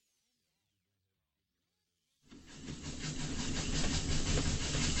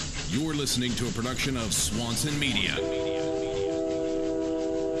You're listening to a production of Swanson Media.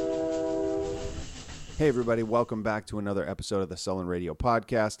 Hey everybody, welcome back to another episode of the Sullen Radio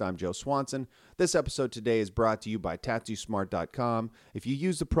Podcast. I'm Joe Swanson. This episode today is brought to you by TattooSmart.com. If you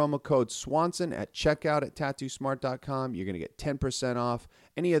use the promo code Swanson at checkout at TattooSmart.com, you're going to get 10% off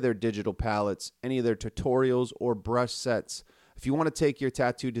any of their digital palettes, any of their tutorials, or brush sets. If you want to take your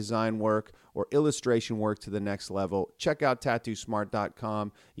tattoo design work or illustration work to the next level, check out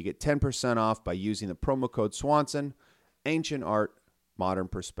TattooSmart.com. You get 10% off by using the promo code Swanson. Ancient art, modern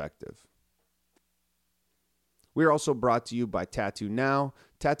perspective. We are also brought to you by Tattoo Now.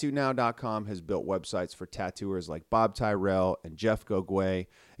 TattooNow.com has built websites for tattooers like Bob Tyrell and Jeff Gogwe.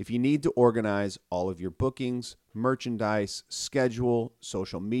 If you need to organize all of your bookings, merchandise, schedule,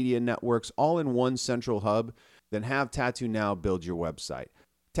 social media networks, all in one central hub, then have Tattoo Now build your website.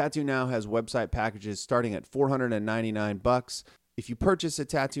 Tattoo Now has website packages starting at $499. If you purchase at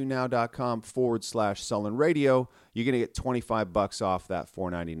tattoonow.com/Sullen Radio, you're going to get $25 off that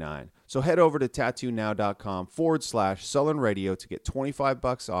 $499. So head over to tattoonow.com/Sullen Radio to get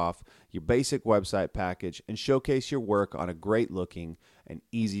 $25 off your basic website package and showcase your work on a great looking and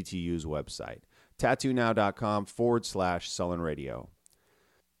easy to use website. tattoonow.com/Sullen Radio.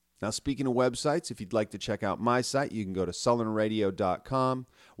 Now, speaking of websites, if you'd like to check out my site, you can go to sullenradio.com.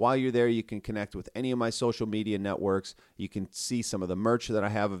 While you're there, you can connect with any of my social media networks. You can see some of the merch that I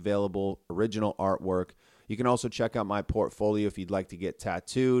have available, original artwork. You can also check out my portfolio if you'd like to get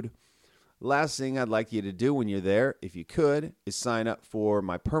tattooed. Last thing I'd like you to do when you're there, if you could, is sign up for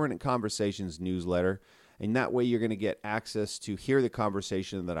my Permanent Conversations newsletter. And that way you're going to get access to hear the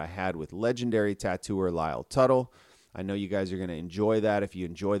conversation that I had with legendary tattooer Lyle Tuttle. I know you guys are going to enjoy that. If you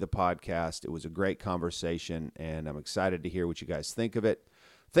enjoy the podcast, it was a great conversation, and I'm excited to hear what you guys think of it.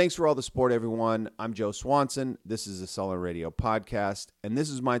 Thanks for all the support, everyone. I'm Joe Swanson. This is the Sullen Radio Podcast, and this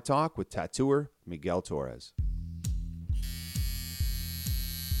is my talk with tattooer Miguel Torres.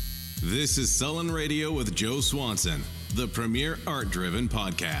 This is Sullen Radio with Joe Swanson, the premier art-driven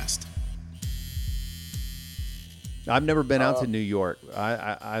podcast. I've never been out to New York.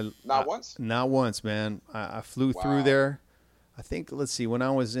 Not once? Not once, man. I flew through there. I think, let's see, when I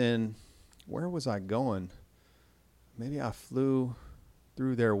was in, where was I going? Maybe I flew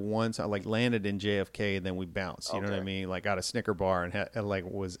through there once. I landed in JFK and then we bounced. You know what I mean? Got a Snicker bar and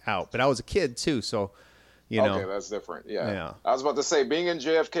was out. But I was a kid too, so you know. Okay, that's different. Yeah. I was about to say, being in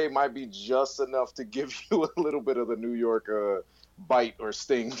JFK might be just enough to give you a little bit of the New York bite or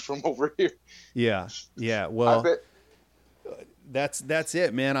sting from over here. Yeah. Well, that's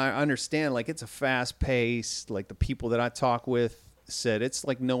it, man. I understand. It's a fast pace. The people that I talk with said it's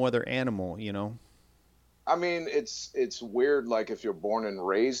like no other animal, you know. I mean, it's weird, if you're born and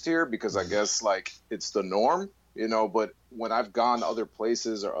raised here, because I guess it's the norm, you know. But when I've gone to other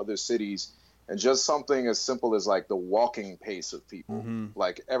places or other cities, and just something as simple as the walking pace of people,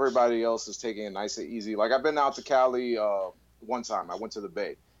 everybody else is taking it nice and easy. I've been out to Cali one time. I went to the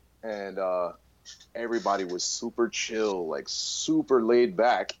Bay, and everybody was super chill, super laid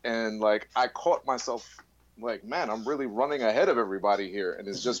back. And I caught myself man, I'm really running ahead of everybody here. And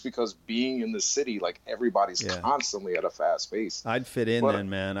it's just because being in the city, everybody's constantly at a fast pace. I'd fit in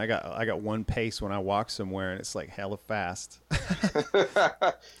then, man. I got one pace when I walk somewhere and it's hella fast.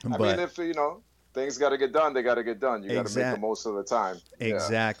 I mean, if, things got to get done, they got to get done. You got to make the most of the time.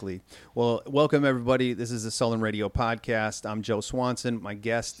 Exactly. Yeah. Well, welcome everybody. This is the Sullen Radio Podcast. I'm Joe Swanson. My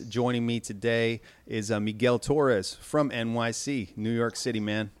guest joining me today is Miguel Torres from NYC, New York City,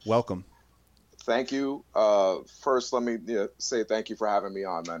 man. Welcome. Thank you. First, let me say thank you for having me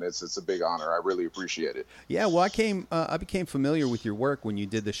on, man. It's a big honor. I really appreciate it. Yeah, well, I became familiar with your work when you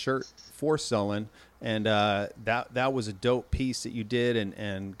did the shirt for Sullen, and that was a dope piece that you did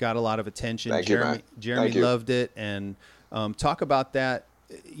and got a lot of attention. Thank you, man. Jeremy loved it, and talk about that.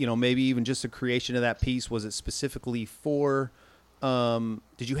 Maybe even just the creation of that piece. Was it specifically for?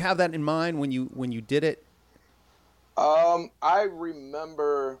 Did you have that in mind when you did it? I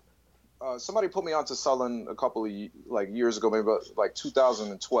remember. Somebody put me onto Sullen a couple of years ago, maybe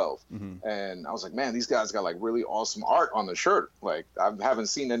 2012, and I was like, man, these guys got really awesome art on the shirt. I haven't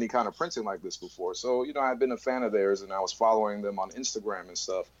seen any kind of printing like this before. So I've been a fan of theirs, and I was following them on Instagram and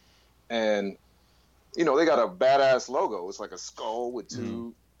stuff. And they got a badass logo. It's like a skull with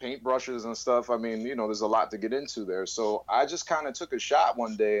two paintbrushes and stuff. I mean, there's a lot to get into there. So I just kind of took a shot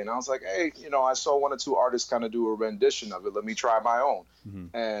one day, and I was like, hey, I saw one or two artists kind of do a rendition of it. Let me try my own.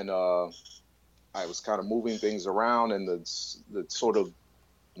 And I was kind of moving things around, and the sort of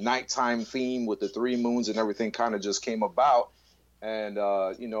nighttime theme with the three moons and everything kind of just came about. And,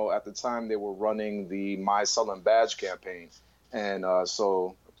 at the time they were running the My Sullen Badge campaign. And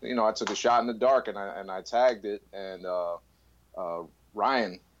so I took a shot in the dark and I tagged it, and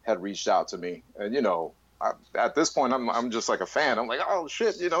Ryan had reached out to me, and at this point I'm just like a fan. I'm like, oh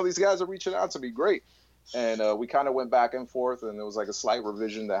shit, these guys are reaching out to me, great. And we kind of went back and forth, and there was like a slight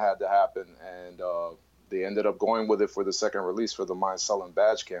revision that had to happen, and they ended up going with it for the second release for the My Sullen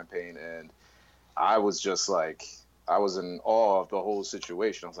badge campaign, and I was just like, I was in awe of the whole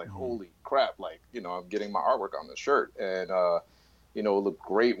situation. I was like, holy crap, like, I'm getting my artwork on the shirt, and it looked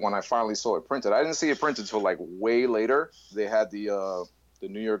great when I finally saw it printed. I didn't see it printed until like way later. They had the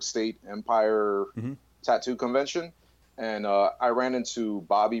New York State Empire Tattoo Convention, and I ran into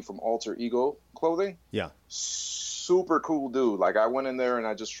Bobby from Alter Ego Clothing. Yeah. Super cool dude. Like, I went in there and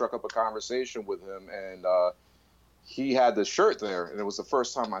I just struck up a conversation with him, and he had the shirt there, and it was the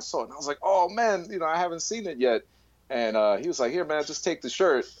first time I saw it. And I was like, oh man, I haven't seen it yet. And he was like, here, man, just take the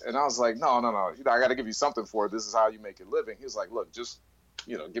shirt. And I was like, no, I got to give you something for it. This is how you make a living. He was like, look, just,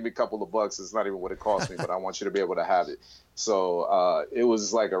 give me a couple of bucks. It's not even what it cost me, but I want you to be able to have it. So it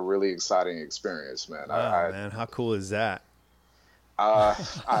was like a really exciting experience, man. Wow, man, how cool is that?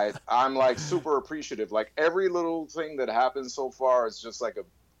 I'm like super appreciative. Like, every little thing that happens so far is just like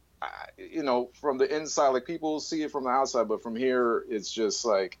from the inside, like, people see it from the outside, but from here, it's just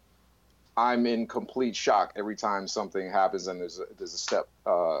like, I'm in complete shock every time something happens and there's a step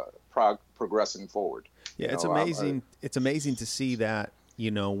progressing forward. Yeah, it's amazing. It's amazing to see that,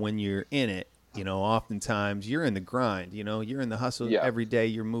 when you're in it, oftentimes you're in the grind, you're in the hustle every day,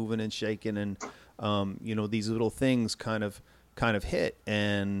 you're moving and shaking, and, these little things kind of hit,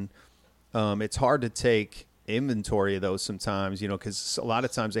 and it's hard to take inventory of those sometimes, because a lot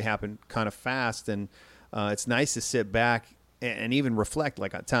of times they happen kind of fast, and it's nice to sit back and even reflect,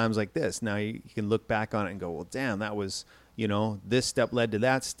 like, at times like this. Now you can look back on it and go, well, damn, that was, this step led to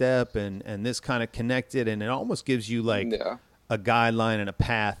that step, and this kind of connected, and it almost gives you like a guideline and a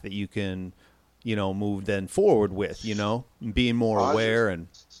path that you can, move then forward with, being more aware. And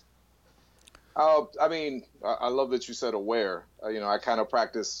I love that you said aware. I kind of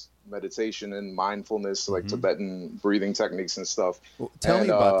practice meditation and mindfulness, like Tibetan breathing techniques and stuff. Well, tell me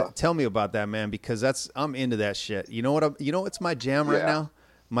about that. Tell me about that, man, because I'm into that shit. You know what? What's my jam right now?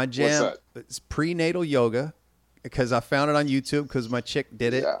 My jam is prenatal yoga, because I found it on YouTube because my chick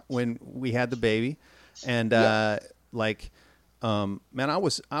did it when we had the baby, and man, I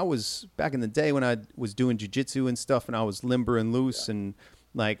was back in the day when I was doing jiu-jitsu and stuff, and I was limber and loose, and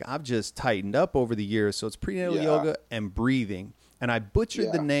like, I've just tightened up over the years. So it's prenatal yoga and breathing. And I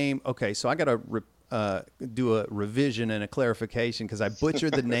butchered the name. Okay, so I got to do a revision and a clarification, because I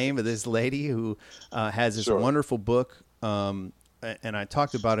butchered the name of this lady who has this wonderful book, and I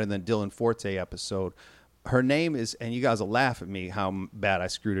talked about it in the Dylan Forte episode. Her name is, and you guys will laugh at me how bad I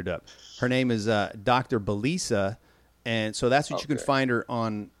screwed it up. Her name is Dr. Belisa, and so that's what you can find her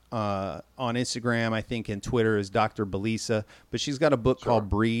on Instagram, I think, and Twitter is Dr. Belisa. But she's got a book called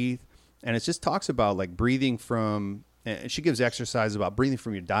Breathe, and it just talks about like breathing from. And she gives exercises about breathing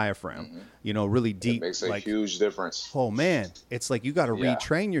from your diaphragm, really deep. It makes a huge difference. Oh man, it's like you got to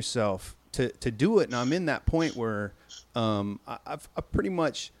retrain yourself to do it. And I'm in that point where I've pretty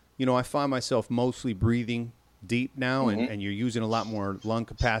much, I find myself mostly breathing deep now, and you're using a lot more lung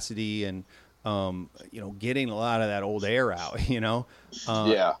capacity, and getting a lot of that old air out,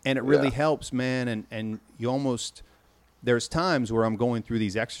 and it really helps, man. And you almost, there's times where I'm going through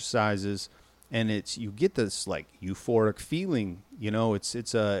these exercises, and you get this like euphoric feeling, it's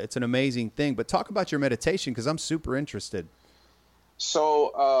an amazing thing. But talk about your meditation, because I'm super interested.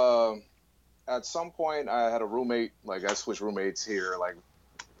 So at some point I had a roommate, like I switched roommates here like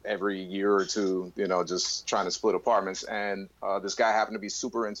every year or two, just trying to split apartments. And this guy happened to be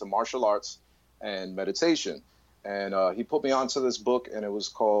super into martial arts and meditation. And he put me onto this book, and it was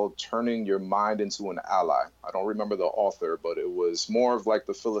called Turning Your Mind into an Ally. I don't remember the author, but it was more of like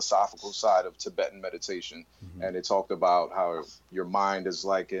the philosophical side of Tibetan meditation. And it talked about how your mind is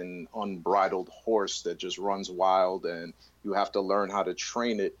like an unbridled horse that just runs wild, and you have to learn how to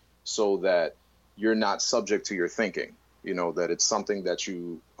train it so that you're not subject to your thinking, that it's something that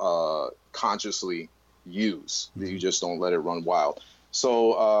you consciously use, that you just don't let it run wild.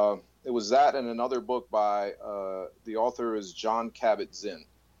 So it was that, and another book by the author is John Kabat-Zinn,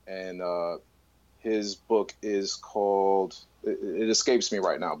 and his book is called, it escapes me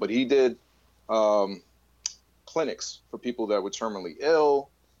right now, but he did clinics for people that were terminally ill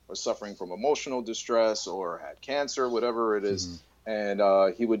or suffering from emotional distress or had cancer, whatever it is. And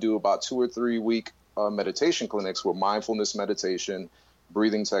he would do about 2 or 3 week meditation clinics with mindfulness meditation,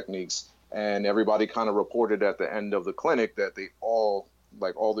 breathing techniques, and everybody kind of reported at the end of the clinic that they all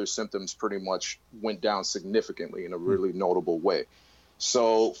their symptoms pretty much went down significantly in a really notable way.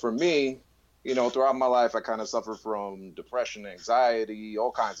 So for me, throughout my life, I kind of suffered from depression, anxiety,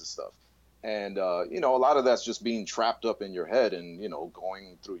 all kinds of stuff. And, a lot of that's just being trapped up in your head and,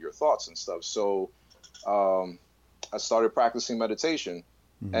 going through your thoughts and stuff. So I started practicing meditation,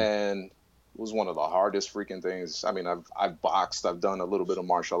 and it was one of the hardest freaking things. I mean, I've boxed, I've done a little bit of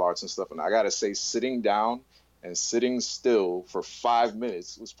martial arts and stuff. And I got to say, sitting down and sitting still for 5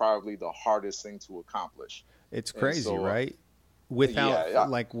 minutes was probably the hardest thing to accomplish. It's crazy, right?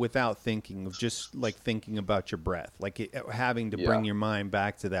 Without thinking, of just like thinking about your breath, having to bring your mind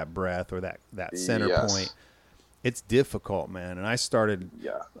back to that breath or that center point. It's difficult, man. And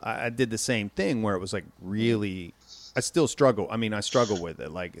I did the same thing where it was like really, I still struggle. I mean, I struggle with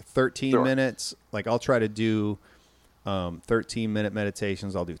it. Like 13 minutes, like I'll try to do 13-minute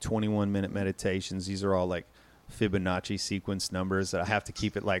meditations. I'll do 21-minute meditations. These are all like Fibonacci sequence numbers that I have to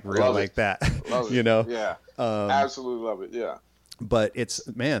keep it like real like that. Love it. Yeah. Absolutely love it. Yeah. But it's,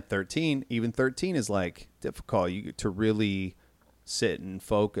 man, 13 is like difficult to really sit and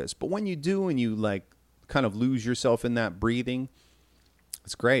focus. But when you do and you like kind of lose yourself in that breathing,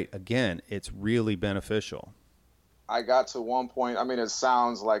 it's great. Again, it's really beneficial. I got to one point, I mean, it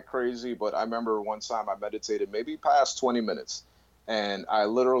sounds like crazy, but I remember one time I meditated maybe past 20 minutes, and I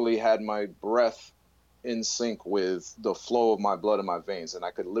literally had my breath in sync with the flow of my blood in my veins, and I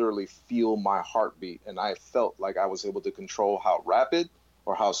could literally feel my heartbeat, and I felt like I was able to control how rapid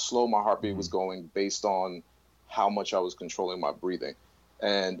or how slow my heartbeat was going based on how much I was controlling my breathing.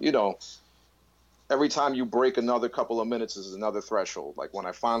 And every time you break another couple of minutes is another threshold. Like when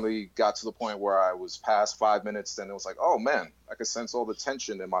I finally got to the point where I was past 5 minutes, then it was like, oh man, I could sense all the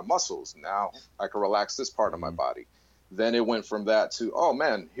tension in my muscles. Now I can relax this part of my body. Then it went from that to, oh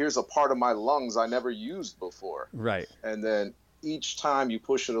man, here's a part of my lungs I never used before. Right. And then each time you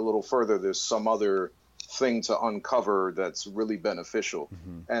push it a little further, there's some other thing to uncover that's really beneficial.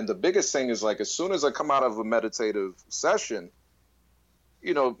 And the biggest thing is, like, as soon as I come out of a meditative session,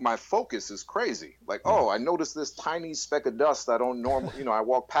 my focus is crazy. Like, oh, I noticed this tiny speck of dust I don't normally, I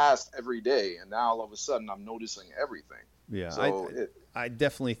walk past every day, and now all of a sudden I'm noticing everything. Yeah. So I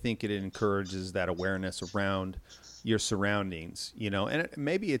definitely think it encourages that awareness around your surroundings, and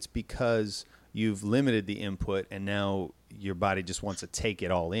maybe it's because you've limited the input and now your body just wants to take it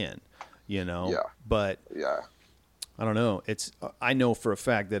all in, but I don't know. I know for a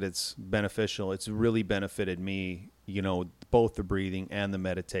fact that it's beneficial. It's really benefited me, both the breathing and the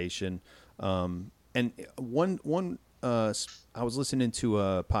meditation. And I was listening to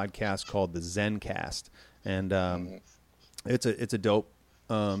a podcast called the Zencast, and it's a dope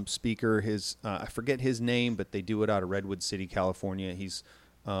speaker. I forget his name, but they do it out of Redwood City, California. He's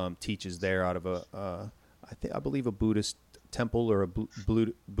teaches there out of I believe a Buddhist temple or a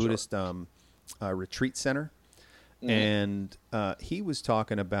Buddhist retreat center. And he was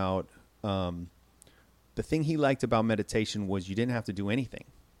talking about the thing he liked about meditation was you didn't have to do anything.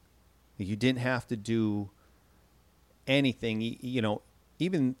 You didn't have to do anything.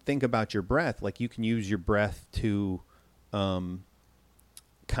 Even think about your breath. Like, you can use your breath to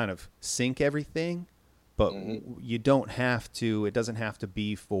kind of sync everything, but you don't have to. It doesn't have to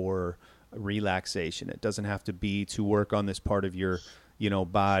be for relaxation. It doesn't have to be to work on this part of your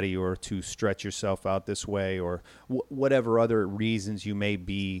body, or to stretch yourself out this way, or whatever other reasons you may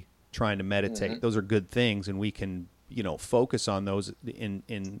be trying to meditate. Those are good things, and we can focus on those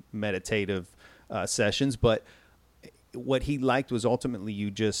in meditative sessions. But what he liked was ultimately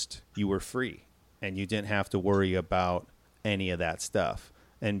you were free, and you didn't have to worry about any of that stuff.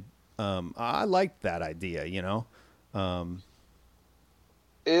 And I liked that idea.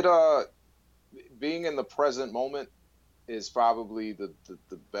 Being in the present moment is probably the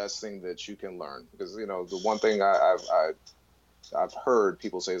best thing that you can learn, because the one thing I've heard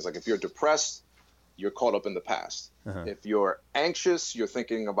people say is, like, if you're depressed, you're caught up in the past. If you're anxious, you're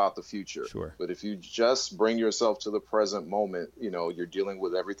thinking about the future. Sure. But if you just bring yourself to the present moment, you're dealing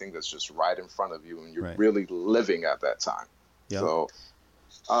with everything that's just right in front of you, and you're really living at that time. Yep. So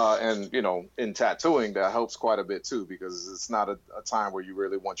and in tattooing, that helps quite a bit too, because it's not a time where you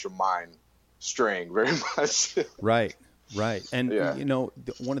really want your mind straying very much. Right. And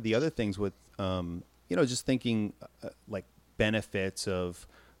one of the other things with just thinking like benefits of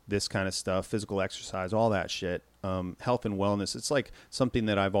this kind of stuff, physical exercise, all that shit, health and wellness, it's like something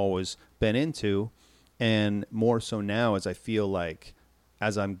that I've always been into, and more so now, as I feel like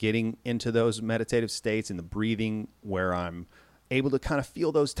as I'm getting into those meditative states and the breathing, where I'm able to kind of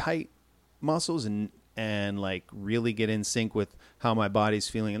feel those tight muscles and like really get in sync with how my body's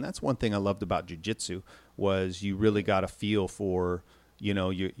feeling. And that's one thing I loved about jiu-jitsu, was you really got a feel for,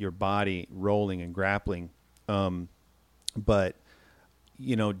 your body rolling and grappling. But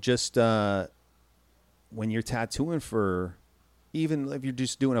just when you're tattooing for, even if you're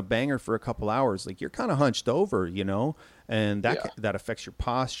just doing a banger for a couple hours, like you're kind of hunched over, and that affects your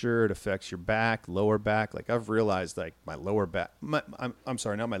posture. It affects your back, lower back. Like I've realized like my lower back, I'm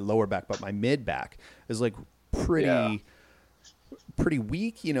sorry, not my lower back, but my mid back is like pretty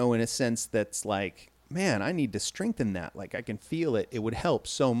weak, in a sense that's like, man, I need to strengthen that. Like I can feel it. It would help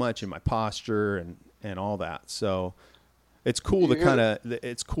so much in my posture and all that. So it's cool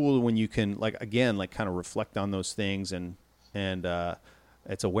it's cool when you can like, again, like kind of reflect on those things and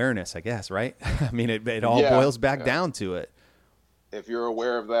it's awareness, I guess, right? I mean, it all boils back down to it. If you're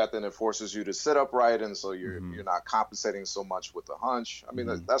aware of that, then it forces you to sit upright, and so you're not compensating so much with the hunch. I mean,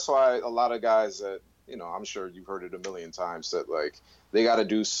 that's why a lot of guys that, I'm sure you've heard it a million times, that like they got to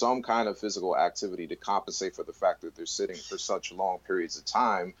do some kind of physical activity to compensate for the fact that they're sitting for such long periods of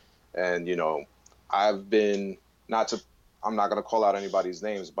time. And, I've been, I'm not going to call out anybody's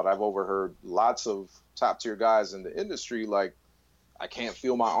names, but I've overheard lots of top tier guys in the industry, like, I can't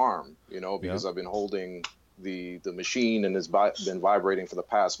feel my arm, because I've been holding the machine and it's been vibrating for the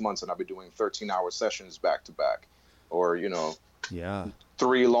past months, and I've been doing 13-hour sessions back to back, or,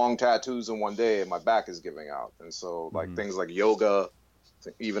 3 long tattoos in one day and my back is giving out. And so like things like yoga,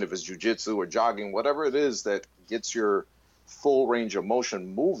 even if it's jujitsu or jogging, whatever it is that gets your full range of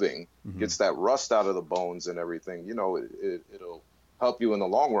motion moving, gets that rust out of the bones and everything, it'll help you in the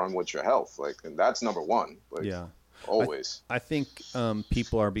long run with your health. Like, and that's number one. Like, always. I think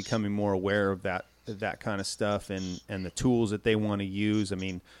people are becoming more aware of that kind of stuff and the tools that they want to use. I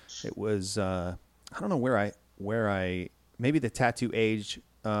mean, it was I don't know where I maybe the Tattoo Age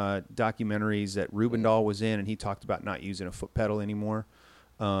documentaries that Rubendahl was in, and he talked about not using a foot pedal anymore.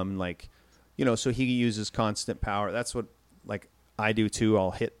 So he uses constant power. That's what like I do too. I'll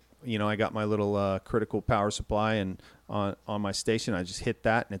hit, I got my little critical power supply, and on my station, I just hit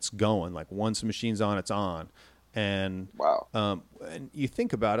that and it's going. Like once the machine's on, it's on. And wow. And you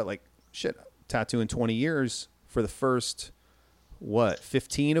think about it, like shit, tattooing 20 years, for the first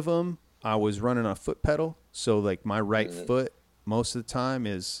 15 of them, I was running on a foot pedal. So like my right foot most of the time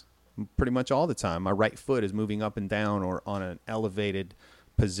is pretty much all the time. My right foot is moving up and down or on an elevated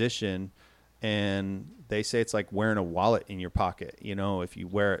position. And they say it's like wearing a wallet in your pocket. If you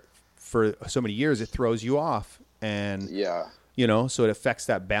wear it for so many years, it throws you off. And, so it affects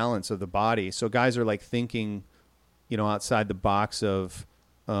that balance of the body. So guys are like thinking, outside the box of,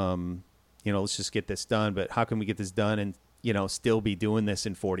 let's just get this done. But how can we get this done and, still be doing this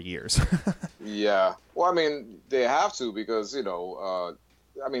in 40 years? Yeah. Well, I mean, they have to, because,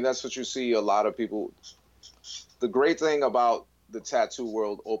 that's what you see a lot of people. The great thing about the tattoo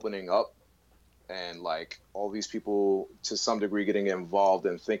world opening up, and like all these people to some degree getting involved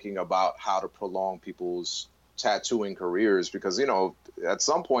and thinking about how to prolong people's tattooing careers, because, at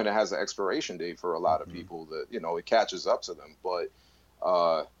some point it has an expiration date for a lot of people that, it catches up to them. But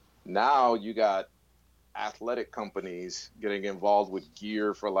now you got athletic companies getting involved with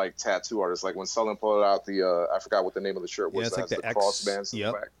gear for like tattoo artists. Like when Sullen put out the, I forgot what the name of the shirt was. Yeah, it's like the crossbands in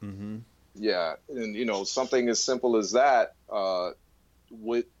the back. Mm-hmm. Yeah. And, something as simple as that,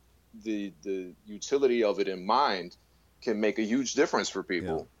 with the utility of it in mind, can make a huge difference for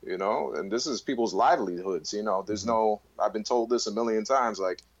people, and this is people's livelihoods. There's I've been told this a million times,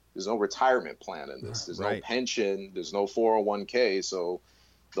 like there's no retirement plan in this. There's no pension. There's no 401k. So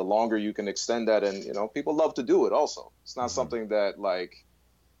the longer you can extend that, and, people love to do it also. It's not something that like,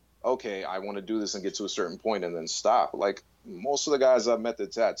 okay, I want to do this and get to a certain point and then stop. Like most of the guys I've met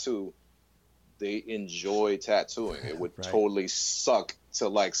that tattoo, they enjoy tattooing. It would totally suck to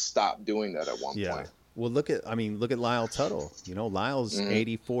like stop doing that at one point. Well, look at Lyle Tuttle. Lyle's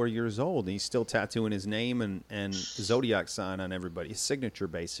 84 years old, and he's still tattooing his name and zodiac sign on everybody, his signature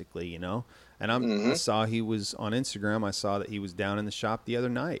basically, And I saw he was on Instagram. I saw that he was down in the shop the other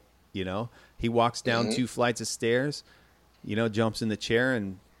night. He walks down 2 flights of stairs, jumps in the chair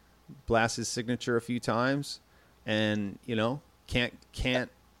and blasts his signature a few times, and can't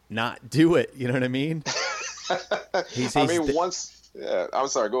not do it. You know what I mean? Yeah, I'm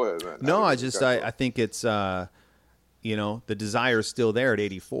sorry. Go ahead, man. No, I think it's, the desire is still there at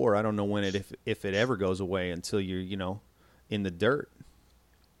 84. I don't know when if it ever goes away until you're, in the dirt.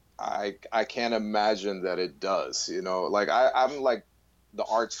 I can't imagine that it does. Like I'm like the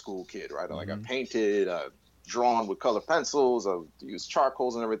art school kid, right? Like I painted, drawn with color pencils, I've used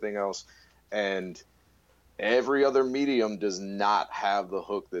charcoals and everything else, and every other medium does not have the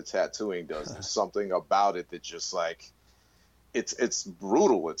hook that tattooing does. There's something about it that just like. It's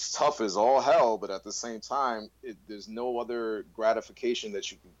brutal. It's tough as all hell, but at the same time, there's no other gratification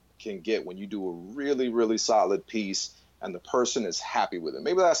that you can get when you do a really, really solid piece and the person is happy with it.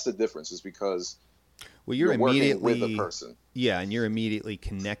 Maybe that's the difference, is because well, you're working immediately with the person. Yeah, and you're immediately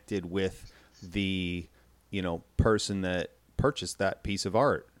connected with the, person that purchased that piece of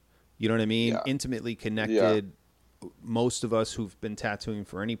art. You know what I mean? Yeah. Intimately connected. Yeah. Most of us who've been tattooing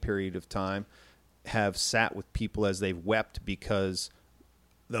for any period of time have sat with people as they've wept because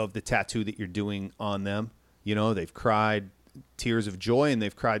of the tattoo that you're doing on them. They've cried tears of joy and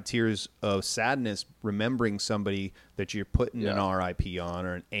they've cried tears of sadness remembering somebody that you're putting an RIP on,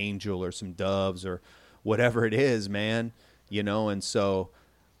 or an angel or some doves or whatever it is, man. And so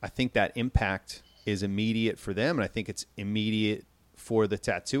I think that impact is immediate for them, and I think it's immediate for the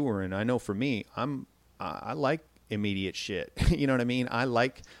tattooer. And I know for me, I like immediate shit. You know what I mean? I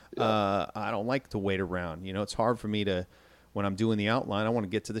don't like to wait around. It's hard for me to, when I'm doing the outline, I want to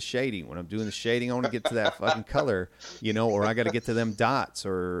get to the shading. When I'm doing the shading, I want to get to that fucking color, or I got to get to them dots,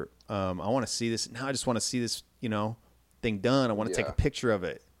 or I want to see this. Now I just want to see this, thing done. I want to take a picture of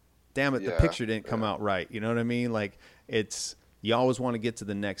it. Damn it, the picture didn't come out right. You know what I mean? Like, you always want to get to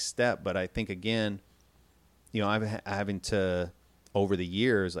the next step. But I think, again, I'm having to, over the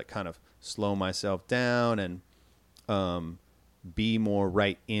years, like, kind of slow myself down and be more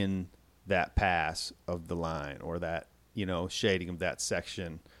right in that pass of the line, or that, shading of that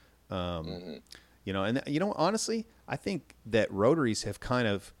section. And honestly, I think that rotaries have kind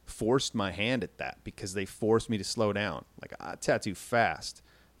of forced my hand at that, because they forced me to slow down. Like, I tattoo fast,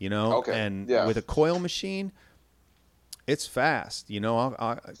 and with a coil machine, it's fast,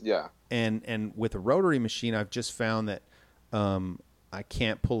 And with a rotary machine, I've just found that, I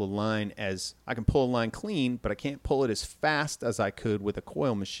can't pull a line I can pull a line clean, but I can't pull it as fast as I could with a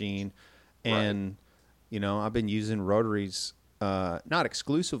coil machine. And, I've been using rotaries, not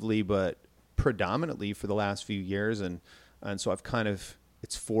exclusively, but predominantly for the last few years. And so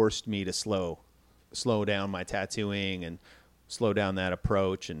it's forced me to slow down my tattooing and slow down that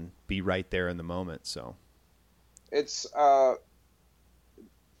approach and be right there in the moment. So it's,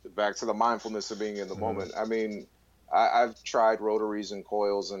 back to the mindfulness of being in the moment. I mean, I've tried rotaries and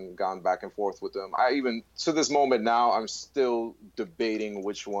coils and gone back and forth with them. I even, to this moment now, I'm still debating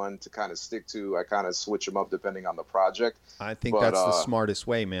which one to kind of stick to. I kind of switch them up depending on the project. I think that's the smartest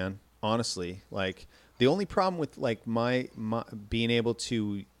way, man. Honestly, like, the only problem with, like, my being able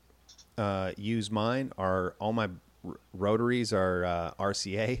to use mine are all my rotaries are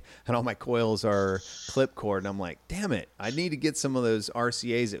RCA and all my coils are clip cord, and I'm like, damn it, I need to get some of those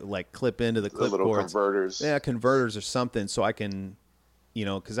RCAs that, like, clip into the clip little cords. Converters. Yeah, converters or something, so I can,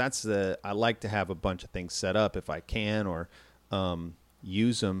 because I like to have a bunch of things set up if I can, or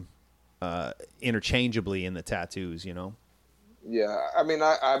use them interchangeably in the tattoos. Yeah, I mean,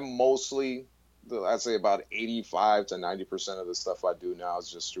 I'm mostly, I'd say about 85 to 90% of the stuff I do now is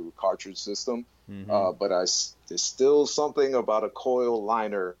just through cartridge system. But there's still something about a coil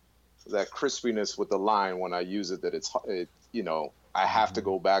liner, that crispiness with the line when I use it, that I have to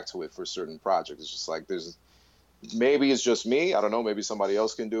go back to it for certain projects. It's just like, maybe it's just me. I don't know. Maybe somebody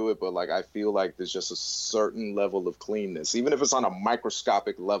else can do it, but, like, I feel like there's just a certain level of cleanness, even if it's on a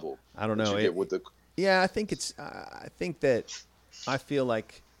microscopic level. I don't know. Yeah, I think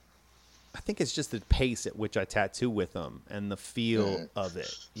I think it's just the pace at which I tattoo with them and the feel of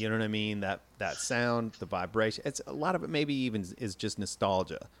it. You know what I mean? That sound, the vibration. It's a lot of it. Maybe even is just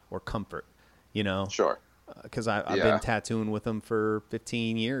nostalgia or comfort. Sure. Because I've been tattooing with them for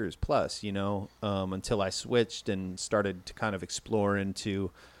 15 years plus. Until I switched and started to kind of explore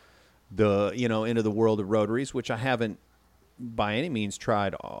into into the world of rotaries, which I haven't by any means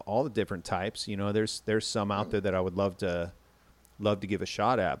tried all the different types. There's some out there that I would love to give a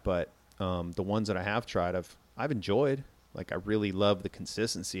shot at, but the ones that I have tried, I've enjoyed. Like, I really love the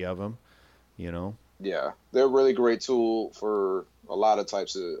consistency of them, Yeah, they're a really great tool for a lot of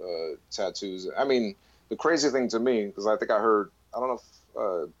types of tattoos. I mean, the crazy thing to me, because I think I heard, I don't know if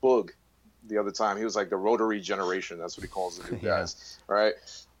Boog the other time, he was like the rotary generation. That's what he calls the new guys, right?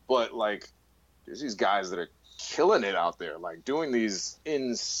 But, like, there's these guys that are killing it out there, like, doing these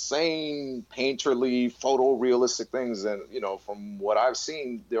insane painterly photorealistic things, and from what I've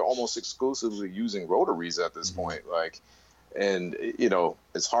seen, they're almost exclusively using rotaries at this point, like, and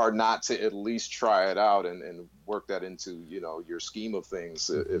it's hard not to at least try it out and work that into your scheme of things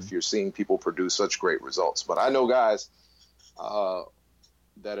if you're seeing people produce such great results. But I know guys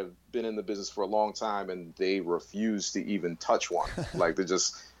that have been in the business for a long time, and they refuse to even touch one. Like, they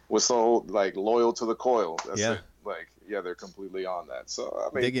just was so, like, loyal to the coil. That's it. Like, they're completely on that. So,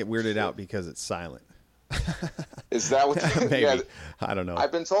 I mean, they get weirded out because it's silent. Is that what? Maybe. I don't know.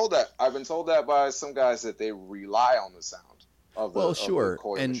 I've been told that by some guys, that they rely on the sound. of the, well, of the sure.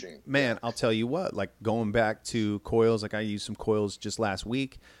 coil And machine. man, I'll tell you what, like going back to coils, like I used some coils just last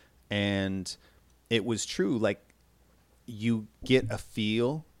week, and it was true. Like you get a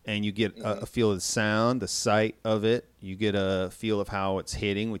feel, and you get a feel of the sound, the sight of it. You get a feel of how it's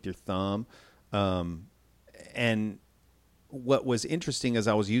hitting with your thumb. And what was interesting is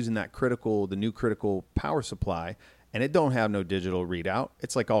I was using the new critical power supply, and it don't have no digital readout.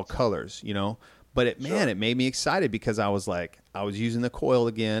 It's like all colors, you know. But it made me excited because I was using the coil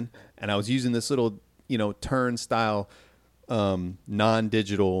again, and I was using this little, you know, turn style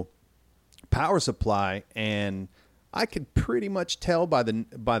non-digital power supply, and I could pretty much tell by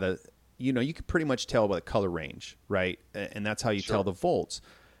the you know, you could pretty much tell by the color range, right? And that's how you tell the volts.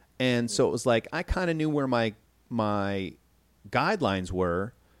 And so it was like I kind of knew where my guidelines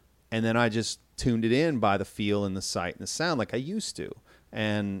were, and then I just tuned it in by the feel and the sight and the sound like I used to.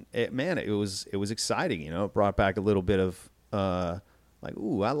 And it was exciting, you know. It brought back a little bit of like,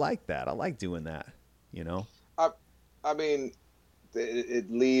 ooh, I like that. I like doing that, you know. I mean, it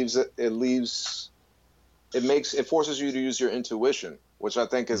forces you to use your intuition, which I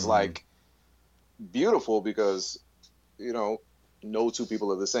think is like beautiful because, you know, no two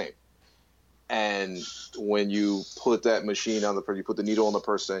people are the same. And when you put that machine on you put the needle on the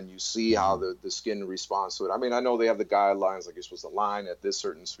person, you see how the skin responds to it. I mean, I know they have the guidelines, like you're supposed to line at this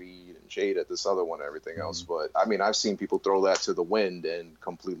certain speed and shade at this other one and everything else. But I mean, I've seen people throw that to the wind and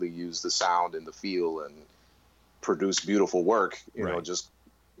completely use the sound and the feel and produce beautiful work, you know, just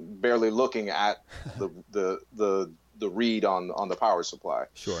barely looking at the read on the power supply.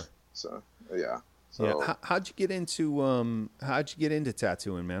 Sure. So, yeah. So, yeah. How'd you get into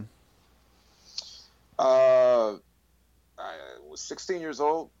tattooing, man? I was 16 years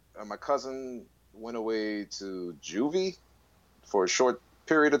old, and my cousin went away to juvie for a short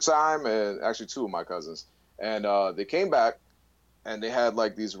period of time, and actually two of my cousins. And they came back, and they had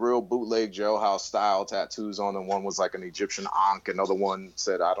like these real bootleg jailhouse style tattoos on them. One was like an Egyptian ankh, another one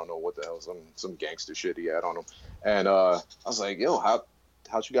said, I don't know what the hell, some gangster shit he had on him. And I was like, yo, how'd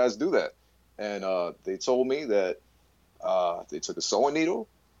you guys do that? And they told me that they took a sewing needle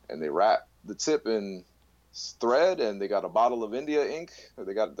and they wrapped the tip in thread, and they got a bottle of India ink.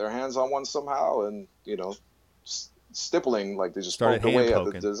 They got their hands on one somehow, and you know, stippling, like they just poked away at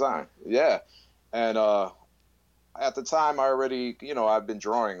the design. Yeah, and at the time, I already, you know, I've been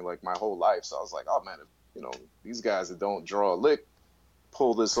drawing like my whole life, so I was like, oh man, if, you know, these guys that don't draw a lick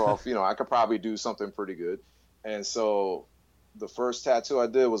pull this off, you know, I could probably do something pretty good. And so the first tattoo I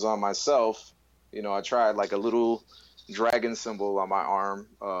did was on myself. You know, I tried like a little dragon symbol on my arm.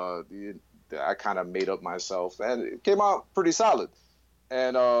 I kind of made up myself, and it came out pretty solid.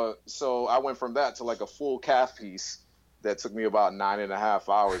 And so I went from that to like a full calf piece that took me about 9.5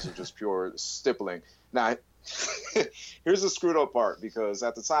 hours of just pure stippling. Now, here's the screwed up part, because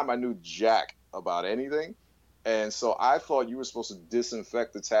at the time I knew jack about anything. And so I thought you were supposed to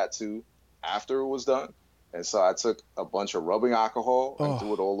disinfect the tattoo after it was done. And so I took a bunch of rubbing alcohol and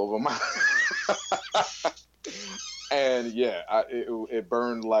threw it all over my... And yeah, it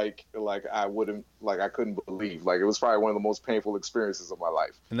burned like I couldn't believe. Like, it was probably one of the most painful experiences of my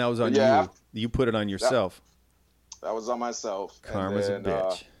life. And that was on you. You put it on yourself. That was on myself. Karma's a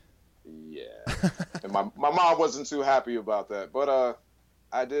bitch. Yeah. And my mom wasn't too happy about that. But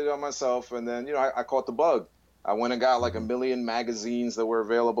I did it on myself, and then, you know, I caught the bug. I went and got like a million magazines that were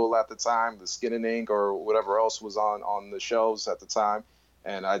available at the time, the Skin and Ink or whatever else was on the shelves at the time.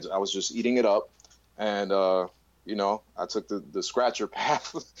 And I was just eating it up. And you know, I took the scratcher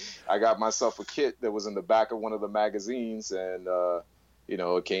path. I got myself a kit that was in the back of one of the magazines, and you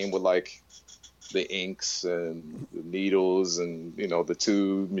know, it came with like the inks and the needles and, you know, the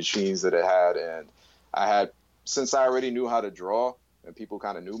two machines that it had. And I had, since I already knew how to draw and people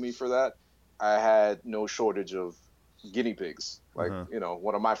kind of knew me for that, I had no shortage of guinea pigs. Like, you know,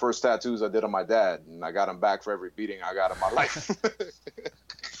 one of my first tattoos I did on my dad, and I got him back for every beating I got in my life.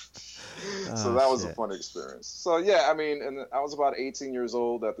 So that was a fun experience. So yeah, I mean, and I was about 18 years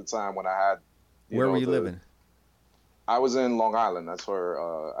old at the time when I had. Where were you living? I was in Long Island. That's where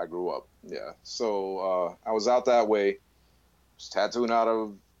I grew up. Yeah. So I was out that way, just tattooing out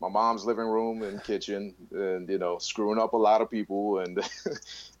of my mom's living room and kitchen, and, you know, screwing up a lot of people and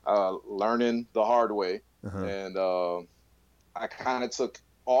learning the hard way. And I kind of took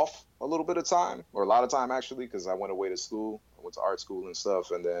off a little bit of time, or a lot of time actually, because I went away to school. I went to art school and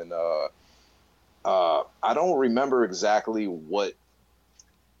stuff, and then I don't remember exactly what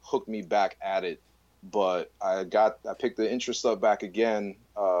hooked me back at it, but I picked the interest up back again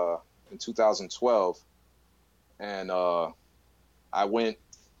in 2012, and I went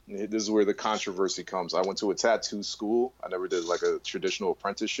This is where the controversy comes. I went to a tattoo school. I never did like a traditional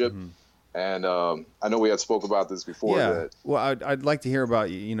apprenticeship. And I know we had spoke about this before. Yeah. That, well, I'd like to hear about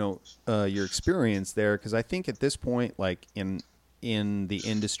your experience there, because I think at this point, like in the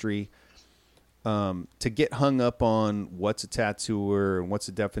industry, to get hung up on what's a tattooer and what's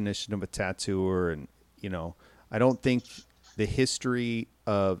the definition of a tattooer, and I don't think the history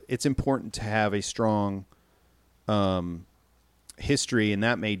of it's important to have a strong history, and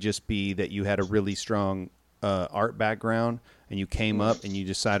that may just be that you had a really strong art background and you came up and you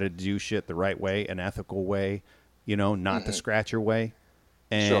decided to do shit the right way, an ethical way, not the scratcher way,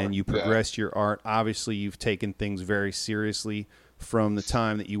 and you progressed your art. Obviously, you've taken things very seriously from the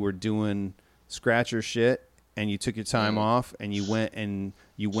time that you were doing scratcher shit, and you took your time off and you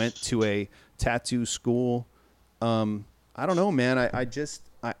went to a tattoo school. I don't know, man. I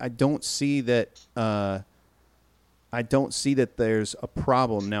don't see that. I don't see that there's a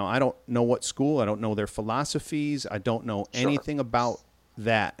problem. Now, I don't know what school. I don't know their philosophies. I don't know anything about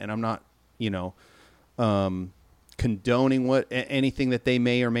that. And I'm not, condoning anything that they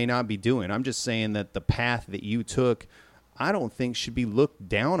may or may not be doing. I'm just saying that the path that you took, I don't think should be looked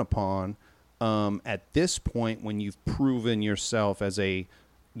down upon at this point, when you've proven yourself as a,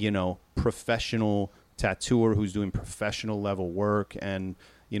 professional tattooer who's doing professional level work. And,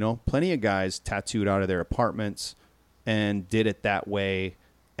 plenty of guys tattooed out of their apartments and did it that way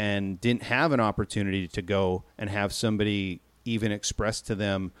and didn't have an opportunity to go and have somebody even express to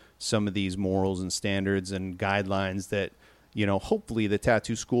them some of these morals and standards and guidelines that, hopefully the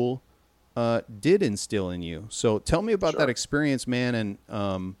tattoo school did instill in you. So tell me about that experience, man,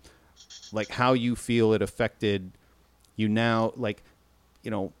 and like how you feel it affected you now. Like,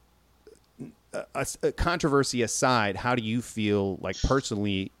 a controversy aside, how do you feel, like,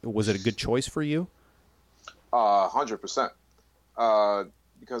 personally? Was it a good choice for you? 100%.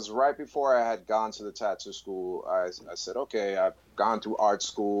 Because right before I had gone to the tattoo school, I said, okay, I've gone through art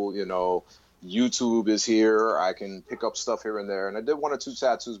school, YouTube is here. I can pick up stuff here and there. And I did 1 or 2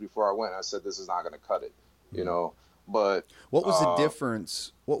 tattoos before I went. I said, this is not going to cut it, but what was the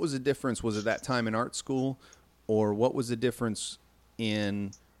difference? What was the difference? Was it that time in art school, or what was the difference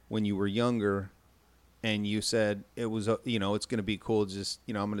in when you were younger and you said it was, it's going to be cool. Just,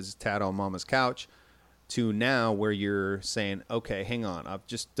 I'm going to just tat on mama's couch, to now where you're saying, okay, hang on, I've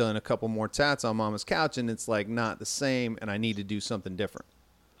just done a couple more tats on mama's couch and it's like not the same and I need to do something different.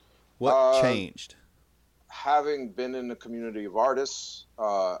 What changed? Having been in the community of artists,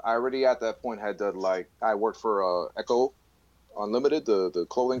 I already at that point had done, I worked for Echo Unlimited, the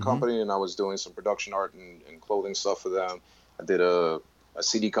clothing company, and I was doing some production art and clothing stuff for them. I did a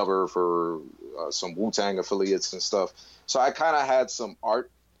CD cover for some Wu-Tang affiliates and stuff. So I kind of had some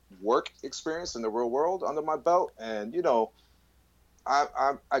art work experience in the real world under my belt. And,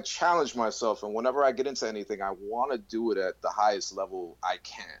 I challenge myself. And whenever I get into anything, I want to do it at the highest level I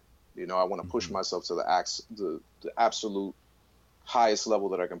can. I want to push myself to the absolute highest level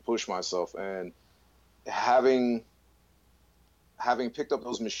that I can push myself. And having picked up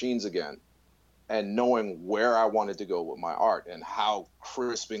those machines again, and knowing where I wanted to go with my art and how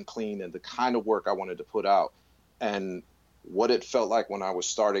crisp and clean and the kind of work I wanted to put out, and what it felt like when I was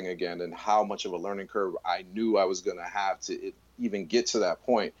starting again, and how much of a learning curve I knew I was going to have to even get to that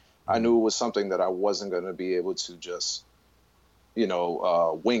point. I knew it was something that I wasn't going to be able to just,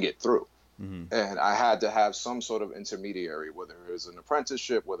 wing it through. And I had to have some sort of intermediary, whether it was an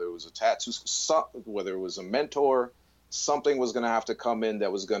apprenticeship, whether it was a tattoo, whether it was a mentor. Something was going to have to come in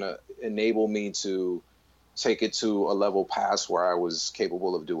that was going to enable me to take it to a level past where I was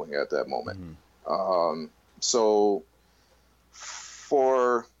capable of doing at that moment. So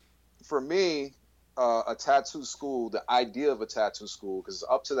for me, a tattoo school, the idea of a tattoo school, because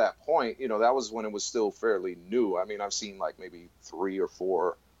up to that point, that was when it was still fairly new. I mean, I've seen like maybe 3 or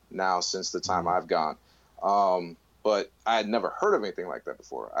 4 now since the time I've gone. But I had never heard of anything like that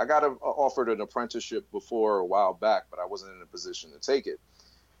before. I got offered an apprenticeship before a while back, but I wasn't in a position to take it.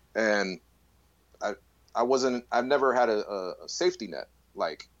 And I've never had a safety net.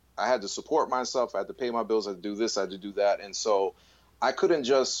 Like, I had to support myself. I had to pay my bills. I had to do this. I had to do that. And so I couldn't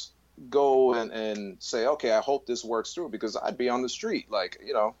just go and say, okay, I hope this works through, because I'd be on the street. Like,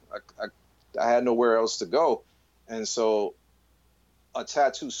 I had nowhere else to go. And so a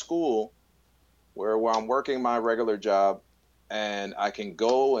tattoo school where I'm working my regular job and I can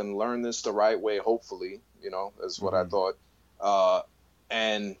go and learn this the right way, hopefully, is what I thought.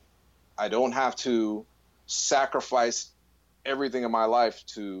 And I don't have to sacrifice everything in my life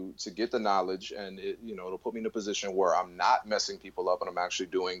to get the knowledge, and it'll put me in a position where I'm not messing people up and I'm actually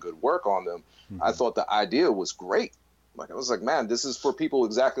doing good work on them. I thought the idea was great. Like, I was like, man, this is for people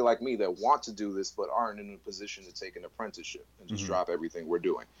exactly like me that want to do this but aren't in a position to take an apprenticeship and just drop everything we're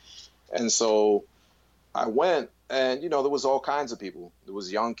doing. And so I went, and, there was all kinds of people. There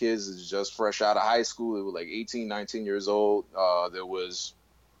was young kids just fresh out of high school. They were like 18, 19 years old. There was,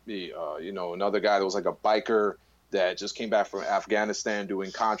 another guy that was like a biker that just came back from Afghanistan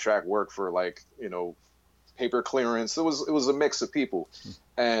doing contract work for like, paper clearance. It was a mix of people.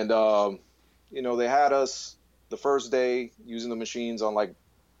 And, they had us the first day using the machines on like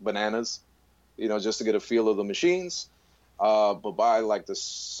bananas, just to get a feel of the machines. But by like the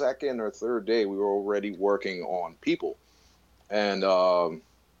second or third day, we were already working on people. And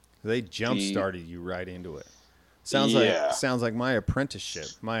they jump-started you right into it. Sounds like my apprenticeship,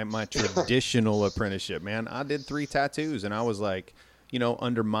 my traditional apprenticeship, man. I did 3 tattoos, and I was like,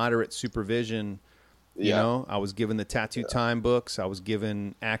 under moderate supervision. I was given the tattoo time books. I was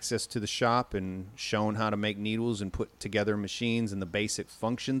given access to the shop and shown how to make needles and put together machines and the basic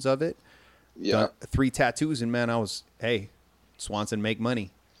functions of it. Yeah. 3 tattoos, and man, I was, hey, Swanson, make money.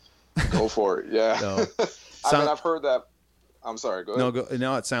 Go for it. Yeah. So, I've heard that. I'm sorry. Go ahead.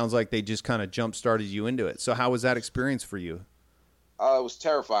 No, it sounds like they just kind of jump started you into it. So how was that experience for you? It was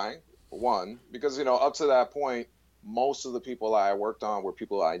terrifying, one, because, up to that point, most of the people I worked on were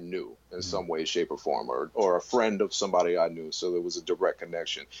people I knew in some way, shape, or form, or a friend of somebody I knew. So there was a direct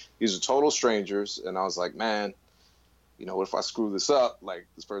connection. These are total strangers. And I was like, man, what if I screw this up? Like,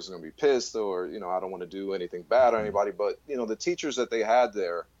 this person's going to be pissed, or, I don't want to do anything bad or anybody. But, the teachers that they had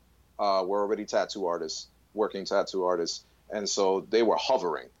there were already tattoo artists, working tattoo artists. And so they were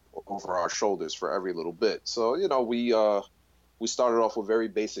hovering over our shoulders for every little bit. So, we started off with very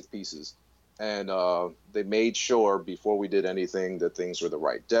basic pieces. And they made sure before we did anything that things were the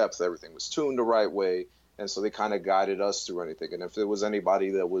right depth, everything was tuned the right way. And so they kind of guided us through anything. And if there was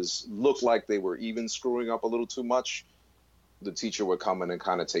anybody that looked like they were even screwing up a little too much, the teacher would come in and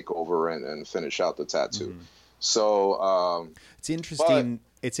kind of take over and finish out the tattoo. So it's interesting.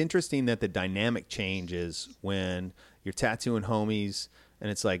 It's interesting that the dynamic changes when you're tattooing homies and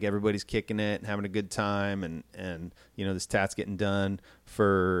it's like everybody's kicking it and having a good time, and this tat's getting done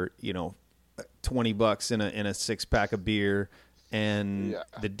for $20 in a 6-pack of beer, and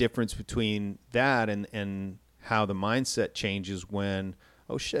the difference between that and how the mindset changes when,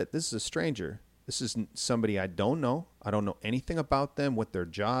 oh shit, this is a stranger. This is somebody I don't know. I don't know anything about them, what their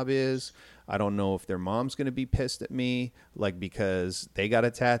job is. I don't know if their mom's going to be pissed at me, like, because they got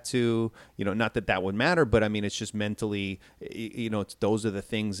a tattoo. Not that would matter, but I mean, it's just mentally, those are the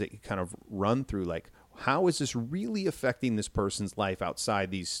things that you kind of run through. Like, how is this really affecting this person's life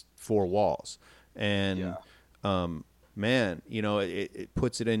outside these 4 walls? And, man, it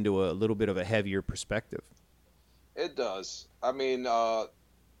puts it into a little bit of a heavier perspective. It does. I mean,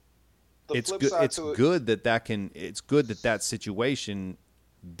 it's good. It's good that situation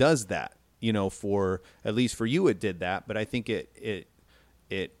does that. For at least for you, it did that. But I think it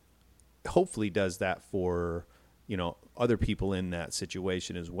hopefully does that for other people in that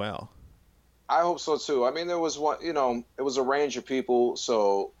situation as well. I hope so too. I mean, there was one. It was a range of people.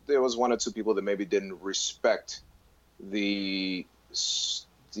 So there was 1 or 2 people that maybe didn't respect the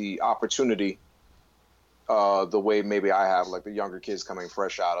opportunity the way maybe I have, like the younger kids coming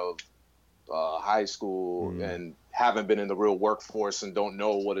fresh out of high school and haven't been in the real workforce and don't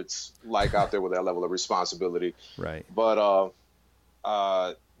know what it's like out there with that level of responsibility. Right. But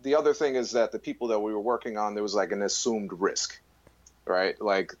the other thing is that the people that we were working on, there was like an assumed risk, right?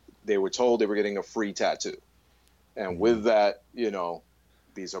 Like they were told they were getting a free tattoo. And with that,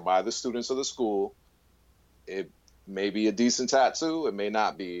 these are by the students of the school. It may be a decent tattoo. It may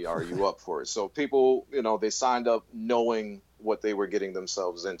not be. Are you up for it? So people, they signed up knowing what they were getting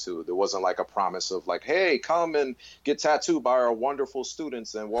themselves into. There wasn't like a promise of like, hey, come and get tattooed by our wonderful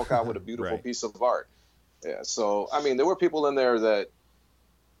students and walk out with a beautiful piece of art. Yeah. So, I mean, there were people in there that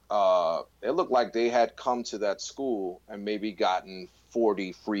it looked like they had come to that school and maybe gotten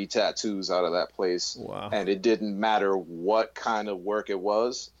 40 free tattoos out of that place. Wow. And it didn't matter what kind of work it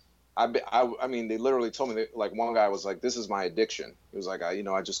was. I mean, they literally told me that, like, one guy was like, this is my addiction. He was like,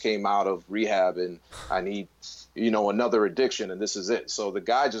 I just came out of rehab and I need, another addiction, and this is it. So the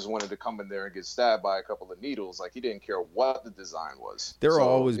guy just wanted to come in there and get stabbed by a couple of needles. Like, he didn't care what the design was.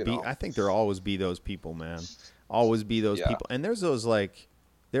 I think there'll always be those people, man. Always be those people. And there's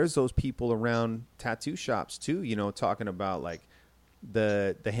those people around tattoo shops too, talking about like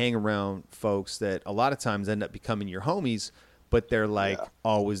the hang around folks that a lot of times end up becoming your homies, but they're like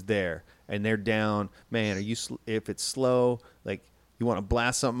always there and they're down. Man, if it's slow, like, you want to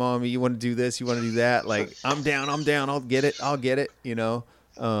blast something on me, you want to do this, you want to do that, like, I'm down, I'll get it.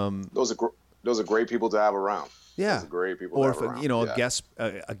 Those are great people to have around. Yeah. Those are great people. Or to if have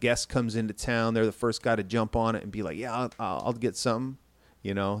around. a guest comes into town, they're the first guy to jump on it and be like, yeah, I'll get something,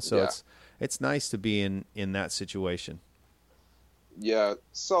 So it's nice to be in that situation. Yeah.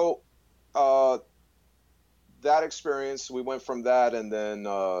 So that experience, we went from that and then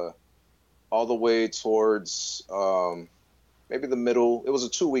all the way towards maybe the middle. It was a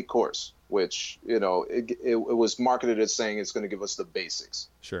 2-week course, which, it was marketed as saying it's going to give us the basics.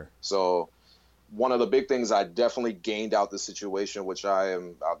 Sure. So one of the big things I definitely gained out the situation, which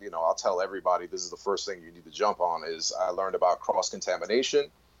I'll tell everybody, this is the first thing you need to jump on, is I learned about cross-contamination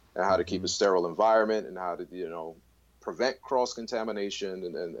and how to keep a sterile environment and how to, prevent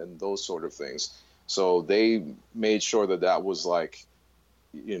cross-contamination and those sort of things. So they made sure that was like,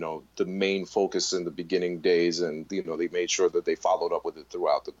 the main focus in the beginning days. And, they made sure that they followed up with it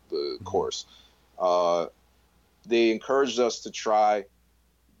throughout the course. They encouraged us to try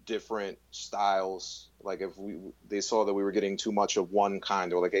different styles. Like if they saw that we were getting too much of one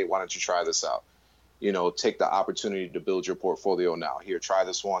kind, they were like, hey, why don't you try this out? Take the opportunity to build your portfolio now. Here, try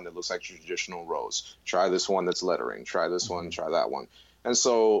this one that looks like traditional rose. Try this one that's lettering. Try this one, try that one. And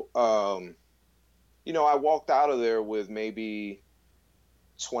so, I walked out of there with maybe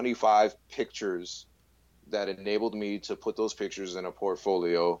 25 pictures that enabled me to put those pictures in a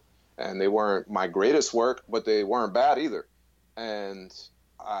portfolio. And they weren't my greatest work, but they weren't bad either. And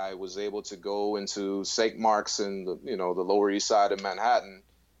I was able to go into St. Mark's in the Lower East Side of Manhattan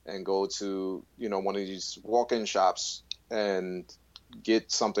and go to, one of these walk-in shops and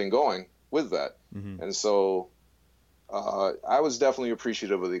get something going with that. Mm-hmm. And so I was definitely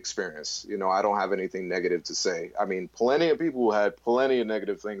appreciative of the experience. I don't have anything negative to say. I mean, plenty of people had plenty of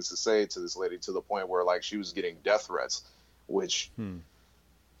negative things to say to this lady, to the point where like she was getting death threats, which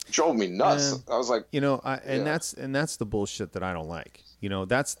drove me nuts. I was like, that's the bullshit that I don't like.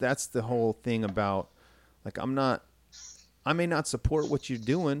 That's the whole thing about, like, I may not support what you're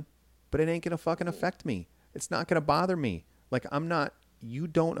doing, but it ain't going to fucking affect me. It's not going to bother me. Like, you're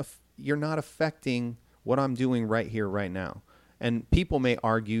not affecting what I'm doing right here, right now. And people may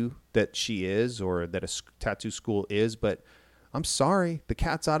argue that she is, or that a tattoo school is, but I'm sorry, the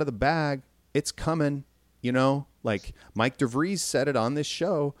cat's out of the bag. It's coming, like Mike DeVries said it on this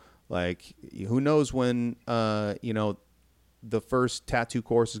show. Like, who knows when, the first tattoo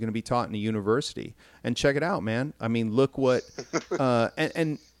course is going to be taught in a university. And check it out, man. I mean, look what,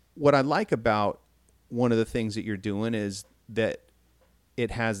 and what I like about one of the things that you're doing is that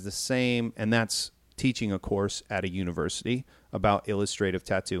it has the same, and that's teaching a course at a university about illustrative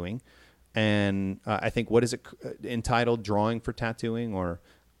tattooing. And I think, what is it entitled? Drawing for Tattooing, or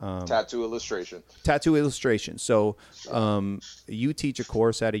Tattoo Illustration. Tattoo Illustration. So you teach a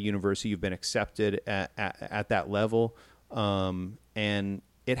course at a university. You've been accepted at that level. And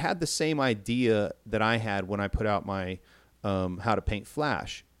it had the same idea that I had when I put out my How to Paint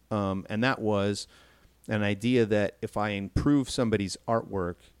Flash. And that was an idea that if I improve somebody's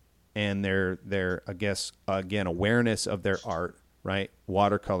artwork and their I guess, again, awareness of their art, right?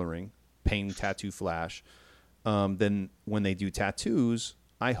 Watercoloring, painting, tattoo, flash. Then when they do tattoos,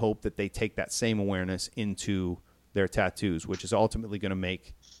 I hope that they take that same awareness into their tattoos, which is ultimately going to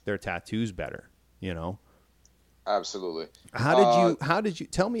make their tattoos better, Absolutely. How did you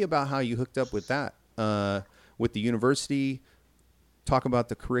tell me about how you hooked up with that, with the university? Talk about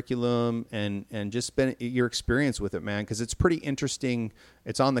the curriculum and just spend your experience with it, man. 'Cause it's pretty interesting.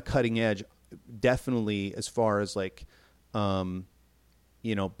 It's on the cutting edge, definitely, as far as like, being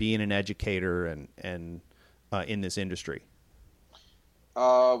an educator and in this industry.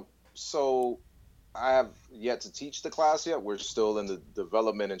 So I have yet to teach the class yet. We're still in the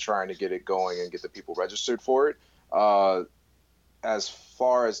development and trying to get it going and get the people registered for it. As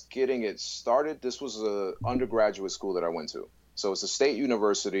far as getting it started, this was an undergraduate school that I went to. So it's a state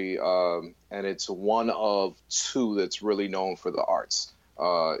university, and it's one of two that's really known for the arts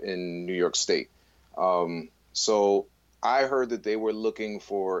in New York State. So I heard that they were looking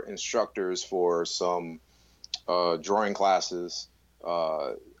for instructors for some drawing classes,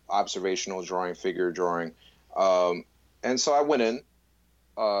 observational drawing, figure drawing. And so I went in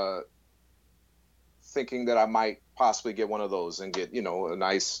thinking that I might possibly get one of those and get, a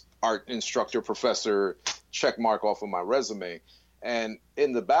nice art instructor, professor check mark off of my resume. And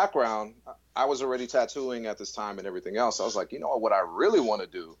in the background, I was already tattooing at this time and everything else. I was like, what I really want to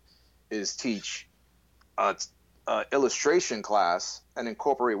do is teach a illustration class and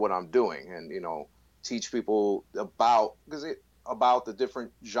incorporate what I'm doing and, teach people about the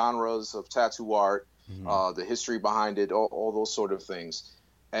different genres of tattoo art, the history behind it, all those sort of things.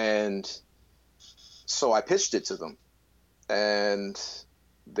 And so I pitched it to them, and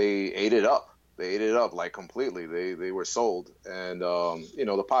they ate it up. they ate it up like completely. They were sold, and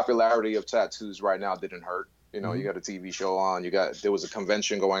the popularity of tattoos right now didn't hurt. You got a TV show on, there was a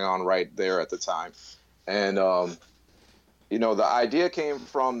convention going on right there at the time, and the idea came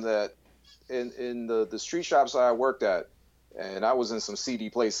from that in the street shops I worked at, and I was in some seedy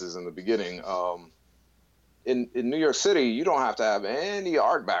places in the beginning. In New York City, you don't have to have any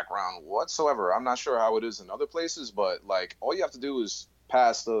art background whatsoever. I'm not sure how it is in other places, but like all you have to do is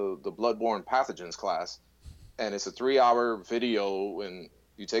pass the bloodborne pathogens class, and it's a 3-hour video, and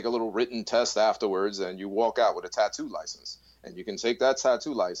you take a little written test afterwards, and you walk out with a tattoo license. And you can take that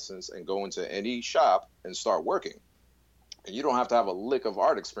tattoo license and go into any shop and start working. And you don't have to have a lick of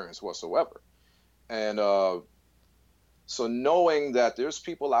art experience whatsoever. And so knowing that there's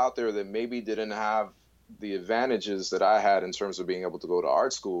people out there that maybe didn't have the advantages that I had in terms of being able to go to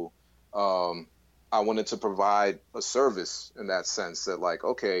art school, I wanted to provide a service in that sense that like,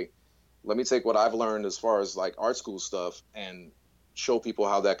 okay, let me take what I've learned as far as like art school stuff and show people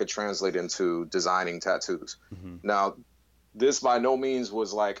how that could translate into designing tattoos. Now, this by no means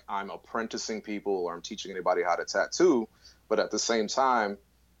was like I'm apprenticing people or I'm teaching anybody how to tattoo, but at the same time,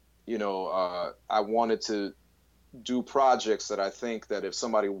 I wanted to do projects that I think that if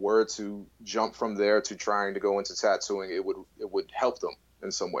somebody were to jump from there to trying to go into tattooing, it would help them in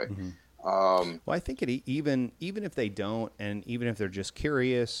some way. Well, I think even if they don't, and even if they're just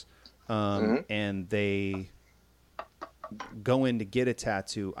curious, and they go in to get a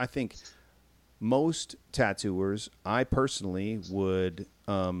tattoo, I think most tattooers, I personally would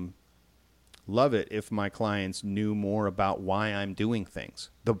love it if my clients knew more about why I'm doing things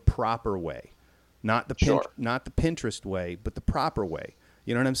the proper way, not the Pinterest way, but the proper way.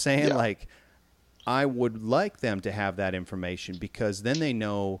 You know what I'm saying? Yeah. Like, I would like them to have that information, because then they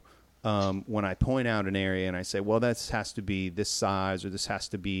know when I point out an area and I say, well, this has to be this size, or this has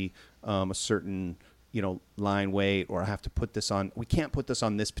to be a certain line weight, or I have to put this on. We can't put this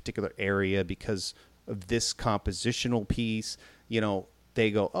on this particular area because of this compositional piece.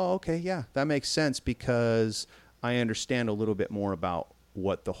 They go, oh, okay, yeah, that makes sense, because I understand a little bit more about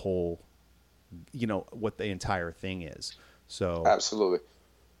what the whole, what the entire thing is. So absolutely,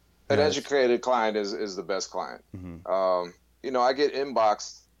 an educated client is the best client. I get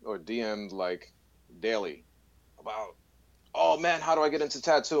inboxed or DM'd like daily about, oh man, how do I get into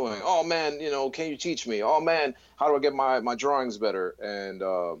tattooing? Oh man, can you teach me? Oh man, how do I get my drawings better? And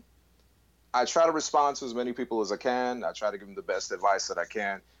I try to respond to as many people as I can. I try to give them the best advice that I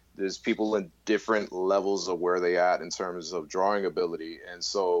can. There's people in different levels of where they at in terms of drawing ability. And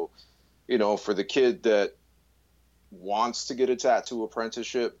so, for the kid that wants to get a tattoo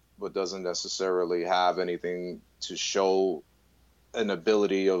apprenticeship but doesn't necessarily have anything to show an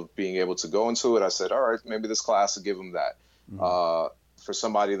ability of being able to go into it, I said, all right, maybe this class will give them that. For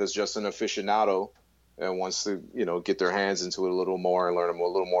somebody that's just an aficionado and wants to, get their hands into it a little more and learn a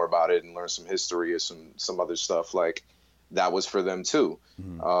little more about it and learn some history or some other stuff, like that was for them too.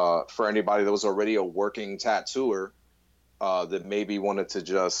 For anybody that was already a working tattooer that maybe wanted to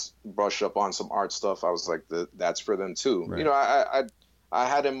just brush up on some art stuff, I was like, that's for them too. Right. I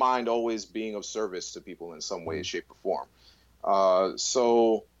had in mind always being of service to people in some way, shape, or form.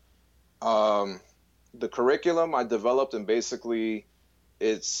 So the curriculum I developed, and basically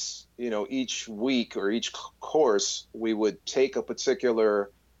it's, each week or each course, we would take a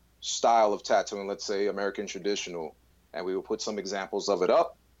particular style of tattooing, let's say American traditional, and we would put some examples of it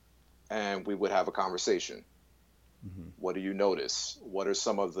up, and we would have a conversation. What do you notice? What are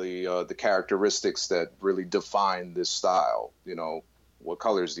some of the characteristics that really define this style? What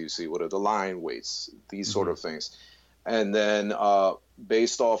colors do you see? What are the line weights? These sort of things. And then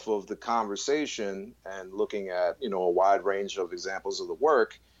based off of the conversation and looking at, a wide range of examples of the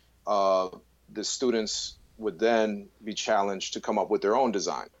work, the students would then be challenged to come up with their own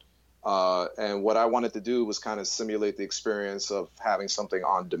design. And what I wanted to do was kind of simulate the experience of having something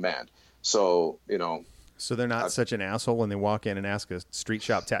on demand. So, So they're not such an asshole when they walk in and ask a street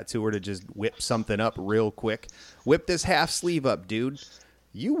shop tattooer to just whip something up real quick. Whip this half sleeve up, dude.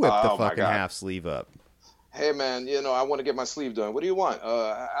 You whip the fucking half sleeve up. Hey man, I want to get my sleeve done. What do you want?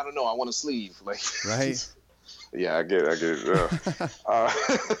 I don't know. I want a sleeve. Like, right? Yeah, I get it.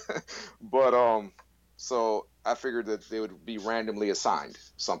 But so I figured that they would be randomly assigned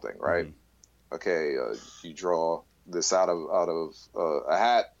something, right? Okay, you draw this out of a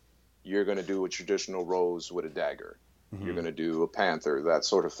hat. You're going to do a traditional rose with a dagger. You're going to do a panther, that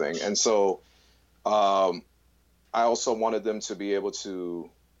sort of thing. And so I also wanted them to be able to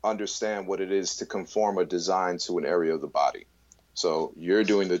understand what it is to conform a design to an area of the body. So you're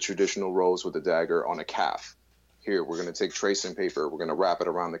doing the traditional rose with a dagger on a calf. here, we're going to take tracing paper, we're going to wrap it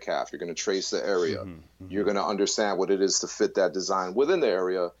around the calf, you're going to trace the area, you're going to understand what it is to fit that design within the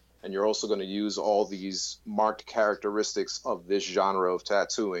area, and you're also going to use all these marked characteristics of this genre of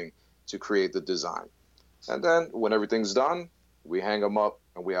tattooing to create the design. And then when everything's done, we hang them up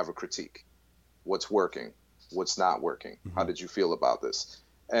and we have a critique. What's working? What's not working? How did you feel about this?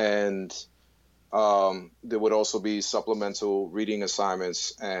 And there would also be supplemental reading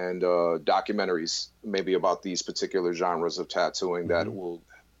assignments and documentaries maybe about these particular genres of tattooing that will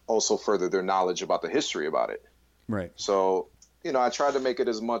also further their knowledge about the history about it. Right. So, you know, I tried to make it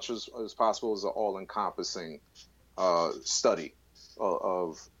as much as possible as an all-encompassing study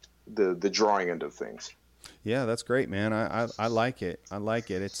of the drawing end of things. Yeah, that's great, man. I like it. I like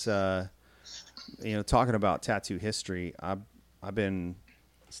it. It's, you know, talking about tattoo history, I've been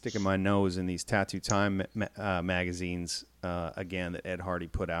sticking my nose in these Tattoo Time magazines again that Ed Hardy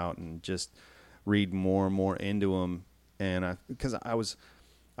put out, and just read more and more into them. And because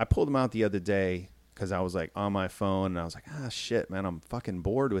I pulled them out the other day because I was like on my phone and I was like, shit, man, I'm fucking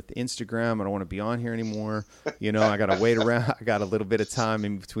bored with Instagram. I don't want to be on here anymore. You know, I got to wait around. I got a little bit of time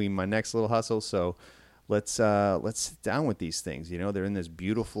in between my next little hustle, so let's sit down with these things. You know, they're in this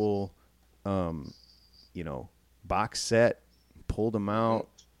beautiful, you know, box set. Pulled them out.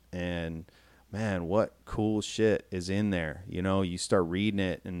 And man, what cool shit is in there. You know, you start reading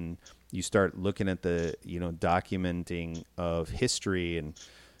it and you start looking at the, you know, documenting of history. And,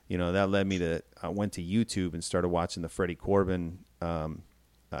 you know, that led me to, I went to YouTube and started watching the Freddie Corbin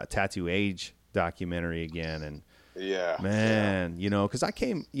Tattoo Age documentary again. And yeah, man, you know, cause I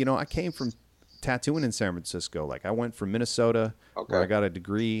came from tattooing in San Francisco. Like I went from Minnesota where I got a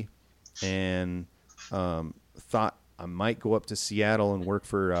degree and thought I might go up to Seattle and work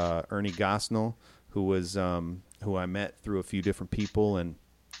for Ernie Gosnell, who I met through a few different people, and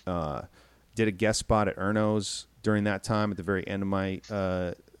did a guest spot at Erno's during that time at the very end of my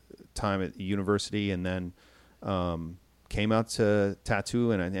time at the university, and then came out to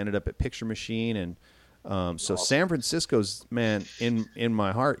tattoo, and I ended up at Picture Machine, and so awesome. San Francisco's, man, in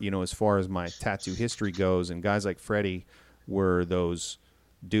my heart, you know, as far as my tattoo history goes, and guys like Freddie were those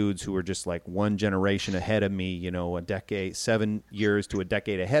dudes who were just like one generation ahead of me, you know, 7 years to a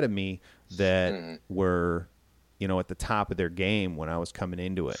decade ahead of me that were, you know, at the top of their game when I was coming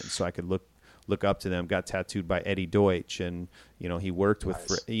into it. And so I could look up to them. Got tattooed by Eddie Deutsch, and, you know, he worked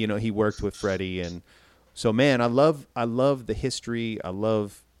with, he worked with Freddie. And so, man, I love the history. I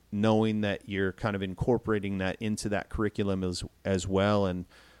love knowing that you're kind of incorporating that into that curriculum as well. And,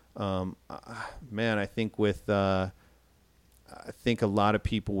 man, I think I think a lot of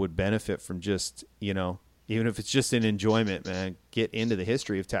people would benefit from just, you know, even if it's just an enjoyment, man, get into the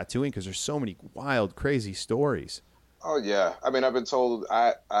history of tattooing, because there's so many wild, crazy stories. Oh, yeah. I mean, I've been told,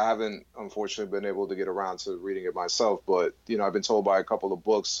 I haven't, unfortunately, been able to get around to reading it myself, but, you know, I've been told by a couple of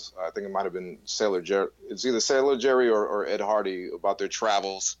books, I think it might have been Sailor Jerry, it's either Sailor Jerry or Ed Hardy, about their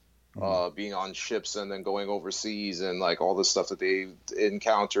travels, being on ships and then going overseas, and like all the stuff that they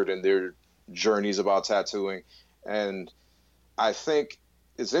encountered in their journeys about tattooing. And I think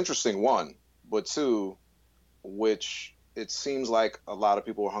it's interesting, one, but two, which it seems like a lot of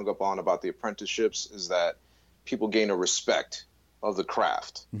people are hung up on about the apprenticeships, is that people gain a respect of the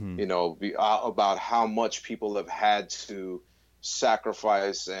craft, you know, about how much people have had to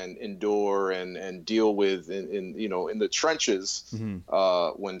sacrifice and endure and deal with in you know, in the trenches,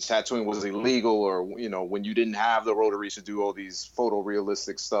 when tattooing was illegal, or, you know, when you didn't have the rotaries to do all these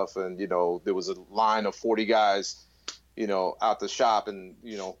photorealistic stuff, and, you know, there was a line of 40 guys, you know, out the shop, and,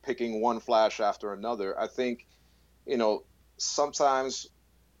 you know, picking one flash after another. I think, you know, sometimes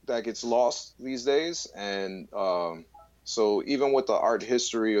that gets lost these days. And so even with the art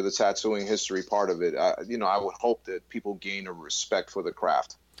history or the tattooing history part of it, you know, I would hope that people gain a respect for the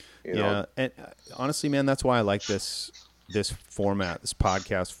craft. You know? And honestly, man, that's why I like this format, this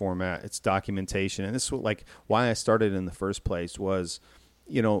podcast format. It's documentation. And this is like why I started in the first place was,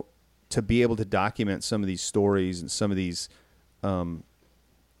 you know, to be able to document some of these stories and some of these,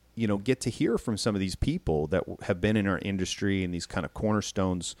 you know, get to hear from some of these people that have been in our industry and these kind of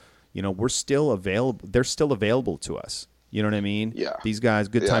cornerstones. You know, we're still available. They're still available to us. You know what I mean? Yeah. These guys,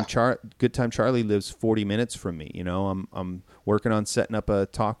 Good Time Charlie lives 40 minutes from me. You know, I'm working on setting up a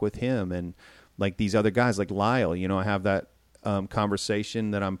talk with him, and like these other guys, like Lyle. You know, I have that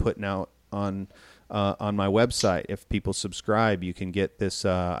conversation that I'm putting out on my website. If people subscribe, you can get this.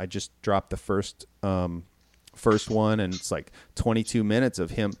 I just dropped the first one, and it's like 22 minutes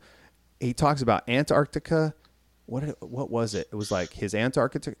of him. He talks about Antarctica. What was it? It was like his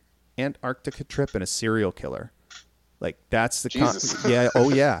Antarctica trip and a serial killer. Like that's the Jesus. yeah. Oh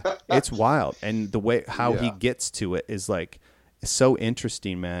yeah. it's wild. And the way how he Yeah. gets to it is like so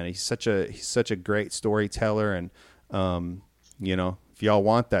interesting, man. He's such a great storyteller. And you know, if y'all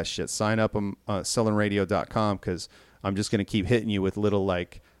want that shit, sign up on sullenradio.com, because I'm just gonna keep hitting you with little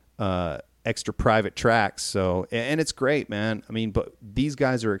like extra private tracks. So, and it's great, man. I mean, but these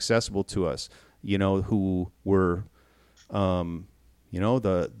guys are accessible to us, you know, who were you know,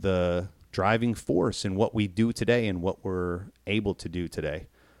 the driving force in what we do today and what we're able to do today.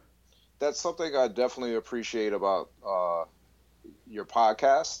 That's something I definitely appreciate about your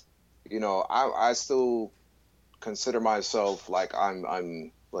podcast. You know, I still consider myself like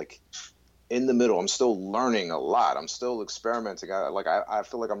I'm like in the middle. I'm still learning a lot. I'm still experimenting. I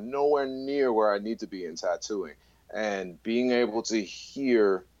feel like I'm nowhere near where I need to be in tattooing, and being able to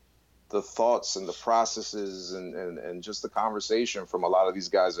hear the thoughts and the processes and just the conversation from a lot of these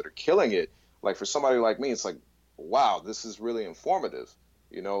guys that are killing it. Like for somebody like me, it's like, wow, this is really informative.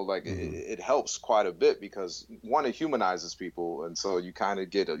 You know, like it helps quite a bit because one, it humanizes people. And so you kind of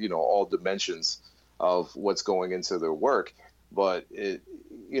get, you know, all dimensions of what's going into their work, but it,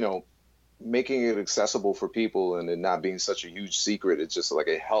 you know, making it accessible for people and it not being such a huge secret. It's just like,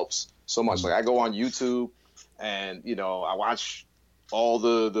 it helps so much. Like I go on YouTube and, you know, I watch all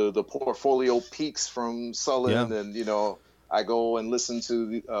the portfolio peaks from Sullen, and you know, I go and listen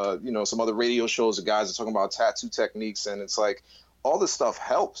to you know, some other radio shows of guys that are talking about tattoo techniques, and it's like all this stuff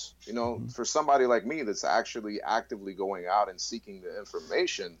helps, you know, for somebody like me that's actually actively going out and seeking the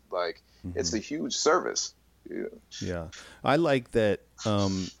information. Like it's a huge service. Yeah, I like that.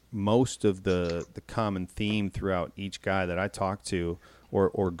 Most of the common theme throughout each guy that I talk to,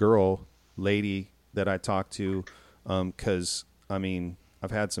 or girl, lady that I talk to, because I mean,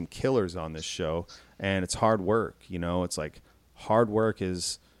 I've had some killers on this show, and it's hard work. You know, it's like hard work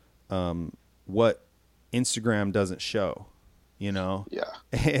is what Instagram doesn't show. You know,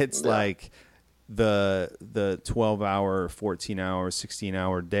 it's like the 12-hour, 14-hour,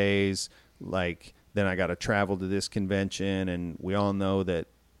 16-hour days. Like then I got to travel to this convention, and we all know that,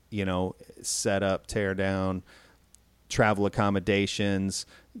 you know, set up, tear down, travel accommodations,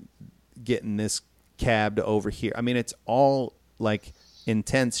 getting this cab to over here. I mean, it's all like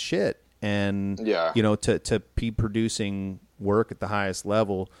intense shit, and you know, to be producing work at the highest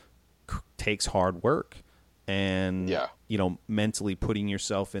level takes hard work, and you know, mentally putting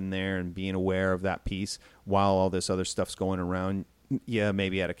yourself in there and being aware of that piece while all this other stuff's going around.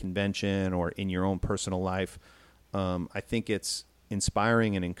 Maybe at a convention or in your own personal life. I think it's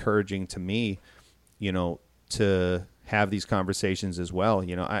inspiring and encouraging to me, you know, to have these conversations as well.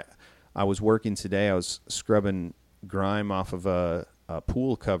 You know, I was working today. I was scrubbing grime off of a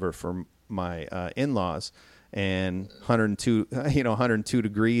pool cover for my in-laws, and 102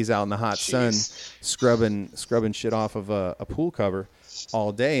 degrees out in the hot sun, scrubbing shit off of a pool cover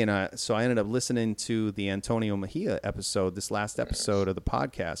all day. And so I ended up listening to the Antonio Mejia episode, this last episode of the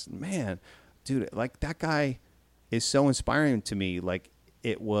podcast. Man, dude, like that guy is so inspiring to me. Like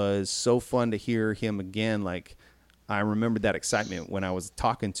it was so fun to hear him again. Like I remember that excitement when I was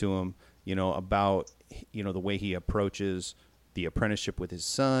talking to him, you know, about, you know, the way he approaches the apprenticeship with his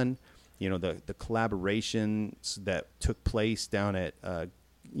son, you know, the collaborations that took place down at,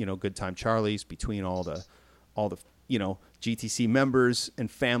 you know, Good Time Charlie's between all the, you know, GTC members and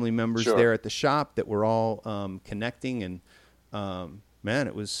family members there at the shop that were all connecting. And man,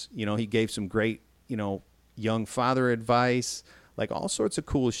 it was, you know, he gave some great, you know, young father advice, like all sorts of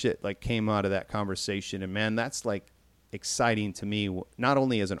cool shit like came out of that conversation. And man, that's like exciting to me, not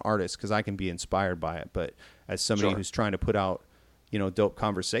only as an artist, because I can be inspired by it, but as somebody who's trying to put out, you know, dope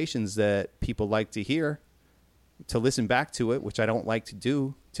conversations that people like to hear, to listen back to it, which I don't like to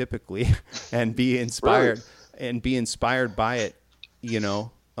do typically, and be inspired. Really? And be inspired by it, you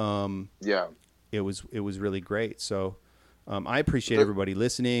know. It was really great. So I appreciate everybody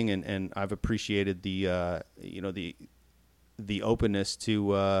listening, and I've appreciated the you know, the openness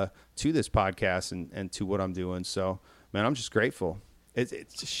to this podcast and to what I'm doing. So man, I'm just grateful. It's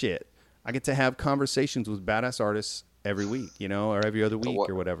just shit. I get to have conversations with badass artists every week, you know, or every other week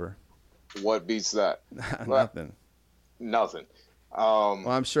or whatever. What beats that? Nothing. Well,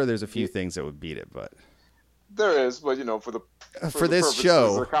 I'm sure there's a few things that would beat it, but there is. But you know, for this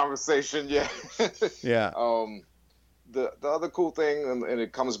show, the conversation, yeah. The other cool thing, and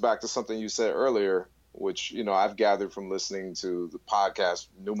it comes back to something you said earlier, which, you know, I've gathered from listening to the podcast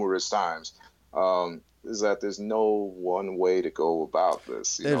numerous times, is that there's no one way to go about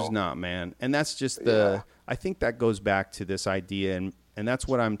this. There's not, man. And that's just I think that goes back to this idea, and that's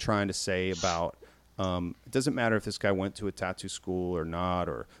what I'm trying to say about, it doesn't matter if this guy went to a tattoo school or not,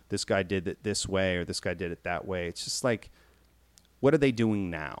 or this guy did it this way or this guy did it that way. It's just like, what are they doing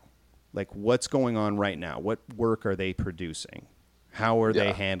now? Like, what's going on right now? What work are they producing? How are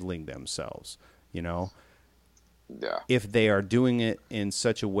they handling themselves? You know, if they are doing it in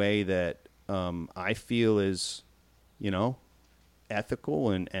such a way that I feel is, you know,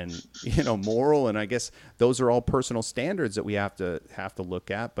 ethical and you know, moral, and I guess those are all personal standards that we have to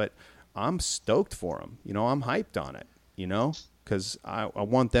look at. But I'm stoked for them. You know, I'm hyped on it. You know, because I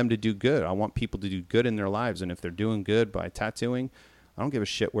want them to do good. I want people to do good in their lives, and if they're doing good by tattooing, I don't give a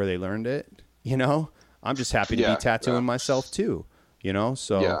shit where they learned it. You know, I'm just happy to be tattooing myself too. You know,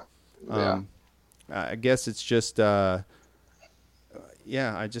 so I guess it's just I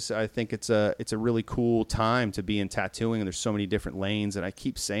think it's a really cool time to be in tattooing, and there's so many different lanes, and I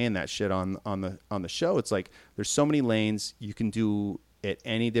keep saying that shit on the show. It's like there's so many lanes, you can do it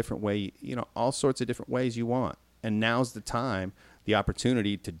any different way, you know, all sorts of different ways you want. And now's the time, the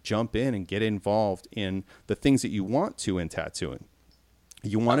opportunity to jump in and get involved in the things that you want to in tattooing.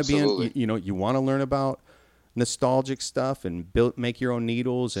 You want to be in, you know, you want to learn about nostalgic stuff and make your own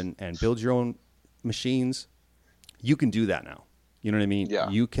needles and build your own machines. You can do that now. You know what I mean? Yeah.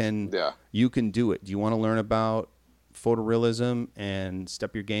 You can do it. Do you want to learn about photorealism and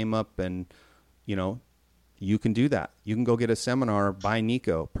step your game up? And, you know, you can do that. You can go get a seminar by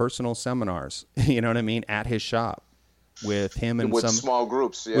Nico, personal seminars, you know what I mean, at his shop with him and with some small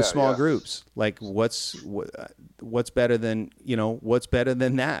groups. With small groups. Like what's better than, you know, what's better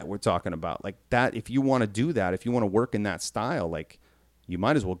than that we're talking about? Like that, if you want to do that, if you want to work in that style, like you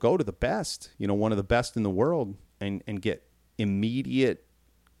might as well go to the best, you know, one of the best in the world and get immediate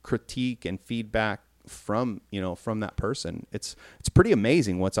critique and feedback from, you know, from that person. It's pretty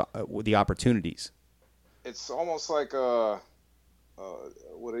amazing what's the opportunities. It's almost like what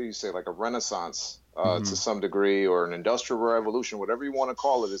do you say, like a renaissance to some degree, or an industrial revolution, whatever you want to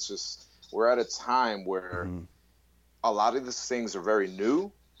call it. It's just we're at a time where a lot of these things are very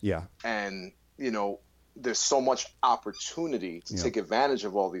new. Yeah. And, you know, there's so much opportunity to take advantage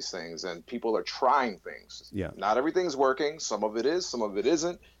of all these things, and people are trying things. Yeah. Not everything's working. Some of it is, some of it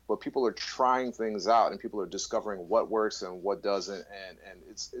isn't, but people are trying things out, and people are discovering what works and what doesn't. And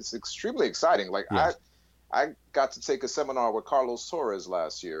it's extremely exciting. Like I got to take a seminar with Carlos Torres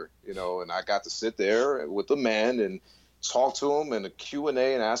last year, you know, and I got to sit there with the man and talk to him in a Q&A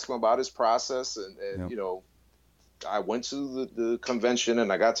and ask him about his process. And you know, I went to the convention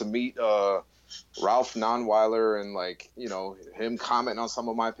and I got to meet Ralph Nonweiler, and, like, you know, him commenting on some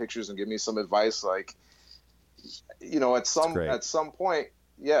of my pictures and give me some advice. Like, you know, at some point,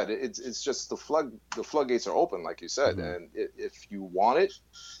 it's just the floodgates are open, like you said. And if you want it,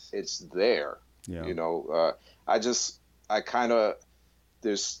 it's there. Yeah. You know, I kind of,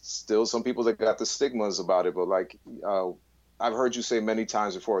 there's still some people that got the stigmas about it, but like, I've heard you say many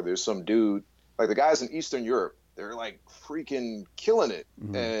times before, there's some dude, like the guys in Eastern Europe, they're like freaking killing it.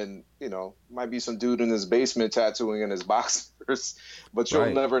 And, you know, might be some dude in his basement tattooing in his boxers, but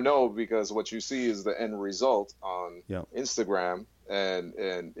you'll never know, because what you see is the end result on Instagram, and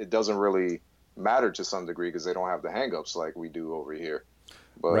it doesn't really matter to some degree because they don't have the hangups like we do over here.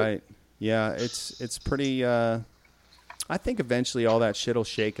 But, yeah, it's pretty. I think eventually all that shit will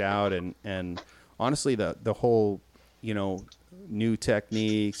shake out, and honestly, the whole, you know, new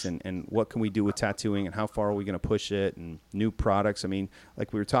techniques and what can we do with tattooing and how far are we going to push it, and new products. I mean,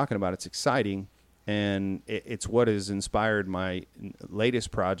 like we were talking about, it's exciting, and it's what has inspired my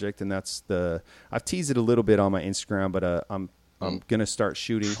latest project, and that's I've teased it a little bit on my Instagram, but I'm going to start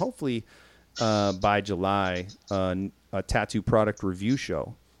shooting hopefully by July a tattoo product review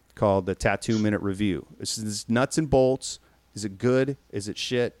show called the Tattoo Minute Review. This is nuts and bolts. Is it good? Is it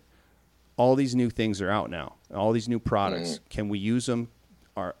shit? All these new things are out now. All these new products. Can we use them?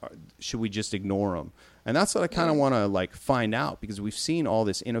 Or should we just ignore them? And that's what I kind of want to like find out, because we've seen all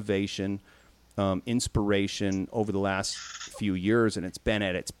this innovation, inspiration over the last few years, and it's been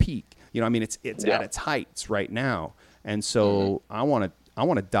at its peak. You know, I mean, it's at its heights right now. And so I want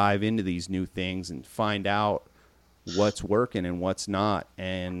to dive into these new things and find out what's working and what's not,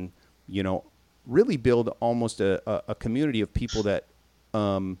 and, you know, really build almost a community of people that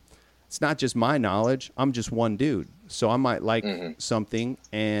it's not just my knowledge. I'm just one dude, so I might like something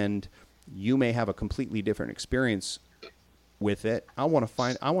and you may have a completely different experience with it. I want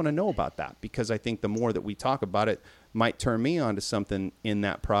to know about that, because I think the more that we talk about it might turn me on to something in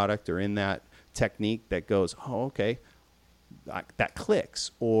that product or in that technique that goes, oh, okay, that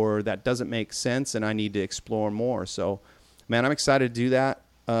clicks, or that doesn't make sense and I need to explore more. So, man, I'm excited to do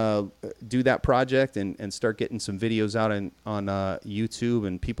that project and start getting some videos out on YouTube,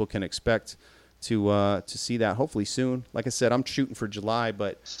 and people can expect to see that hopefully soon. Like I said, I'm shooting for July,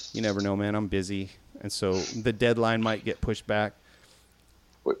 but you never know, man. I'm busy, and so the deadline might get pushed back.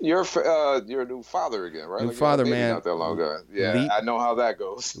 You're a new father again, right? New like father, you had a baby man. Not that long ago. Yeah, Leap. I know how that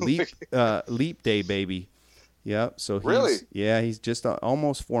goes. Leap day baby. Yep. So Really? He's just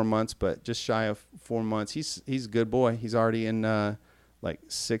almost 4 months, but just shy of 4 months. He's a good boy. He's already in like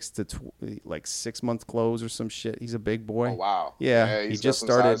 6 month clothes or some shit. He's a big boy. Oh wow. Yeah. He's He just got some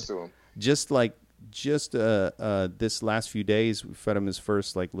started size to him. just this last few days. We fed him his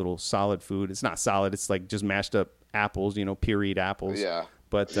first like little solid food. It's not solid. It's like just mashed up apples, pureed apples. Yeah.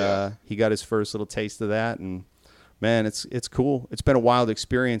 But he got his first little taste of that, and man, it's cool. It's been a wild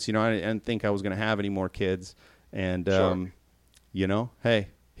experience. I didn't think I was going to have any more kids, and Sure. Hey,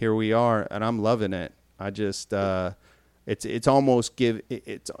 here we are, and I'm loving it. I just it's almost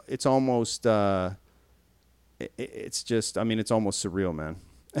it's almost it's just, I mean, it's almost surreal, man.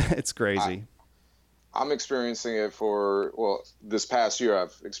 It's crazy. I'm experiencing it this past year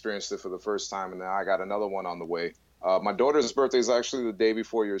I've experienced it for the first time, and now I got another one on the way. My daughter's birthday is actually the day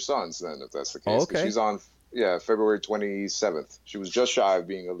before your son's, then, if that's the case. Oh, okay. She's on, February 27th. She was just shy of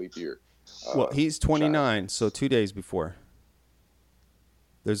being a leap year. Well, he's 29, so 2 days before.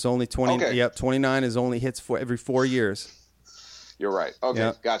 There's only 20. Okay. Yep, 29 is only hits for every 4 years. You're right. Okay,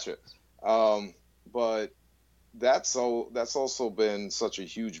 Yep. Gotcha. But that's also been such a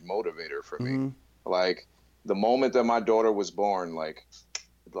huge motivator for me. Mm-hmm. Like the moment that my daughter was born, like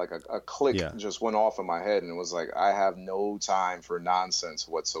a click Yeah. just went off in my head, and it was like, I have no time for nonsense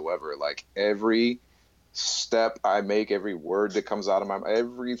whatsoever. Like every step I make, every word that comes out of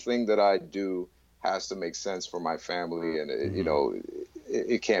everything that I do has to make sense for my family, and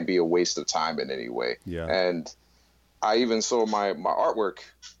it can't be a waste of time in any way. Yeah. And I even saw my artwork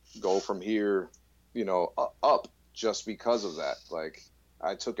go from here, up just because of that. Like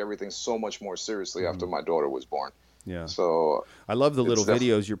I took everything so much more seriously after my daughter was born. Yeah. So I love the little it's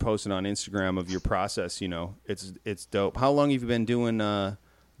videos you're posting on Instagram of your process. It's dope. How long have you been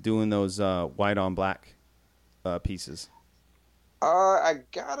doing those white on black pieces? I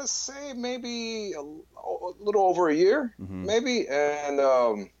gotta say maybe a little over a year, maybe.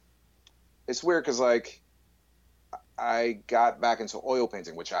 And it's weird because like I got back into oil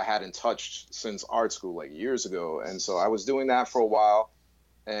painting, which I hadn't touched since art school like years ago. And so I was doing that for a while.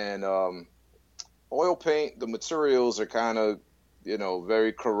 And oil paint, the materials are kind of,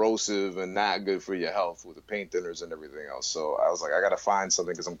 very corrosive and not good for your health with the paint thinners and everything else. So I was like, I got to find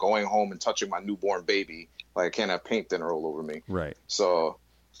something because I'm going home and touching my newborn baby. Like I can't have paint thinner all over me. Right. So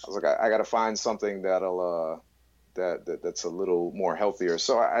I was like, I got to find something that'll that's a little more healthier.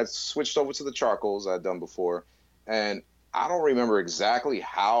 So I switched over to the charcoals I'd done before, and I don't remember exactly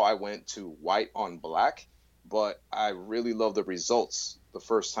how I went to white on black, but I really loved the results the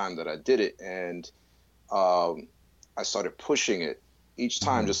first time that I did it, and I started pushing it each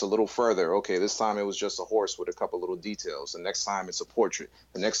time just a little further. Okay, this time it was just a horse with a couple little details. The next time it's a portrait.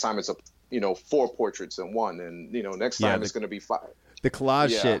 The next time it's 4 portraits in one, and next time it's going to be 5. The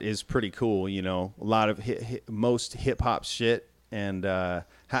collage shit is pretty cool. A lot of most hip hop shit. And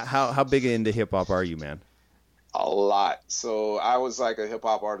how big into hip hop are you, man? A lot. So I was like a hip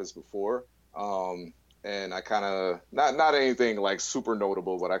hop artist before, and I kind of not anything like super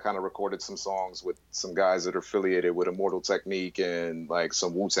notable, but I kind of recorded some songs with some guys that are affiliated with Immortal Technique and like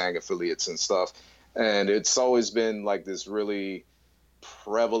some Wu-Tang affiliates and stuff. And it's always been like this really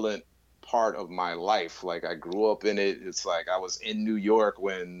prevalent part of my life. Like I grew up in it. It's like I was in New York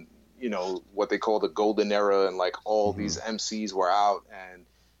when what they call the golden era, and like all these MCs were out. And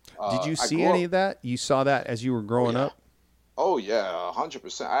did you see any of that? You saw that as you were growing up? Oh yeah,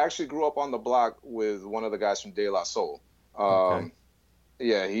 100%. I actually grew up on the block with one of the guys from De La Soul. Okay.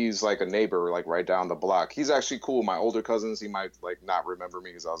 Yeah, he's like a neighbor, like right down the block. He's actually cool. My older cousins, he might like not remember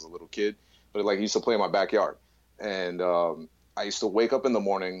me because I was a little kid, but like he used to play in my backyard. And I used to wake up in the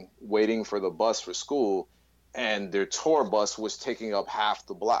morning waiting for the bus for school, and their tour bus was taking up half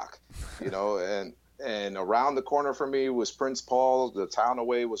the block, and around the corner from me was Prince Paul. The town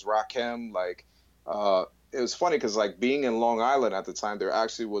away was Rakim. Like, it was funny because like being in Long Island at the time, there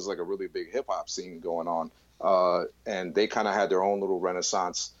actually was like a really big hip hop scene going on, and they kind of had their own little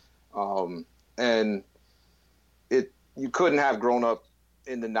renaissance. And you couldn't have grown up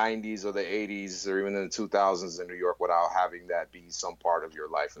in the 90s or the 80s or even in the 2000s in New York without having that be some part of your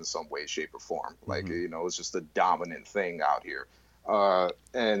life in some way, shape, or form. Like, it's just the dominant thing out here.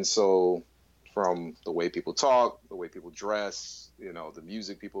 And so from the way people talk, the way people dress, the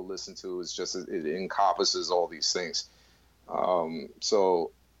music people listen to, it's just, it encompasses all these things.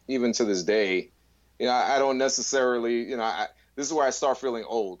 So even to this day, I don't necessarily, this is where I start feeling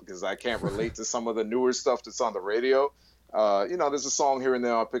old because I can't relate to some of the newer stuff that's on the radio. There's a song here and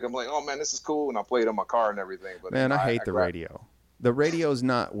there I'll pick up, like, oh man, this is cool, and I'll play it in my car and everything. But man, I hate the radio. the radio's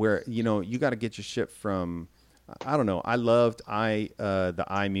not where, you know, you got to get your shit from. I don't know. I loved the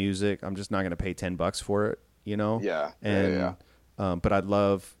iMusic. I'm just not going to pay $10 for it, you know? Yeah. And, but I'd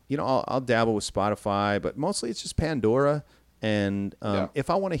love, you know, I'll dabble with Spotify, but mostly it's just Pandora. And if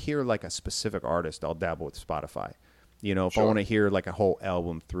I want to hear like a specific artist, I'll dabble with Spotify. You know, if I want to hear like a whole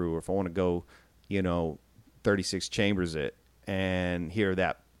album through, or if I want to go, you know, 36 Chambers it and hear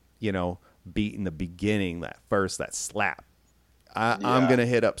that, you know, beat in the beginning, that slap, I'm going to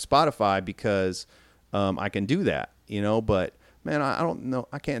hit up Spotify because I can do that, you know. But, man, I don't know.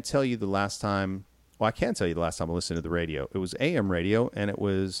 I can't tell you the last time. Well, I can tell you the last time I listened to the radio. It was AM radio, and it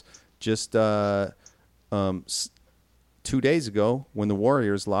was just 2 days ago when the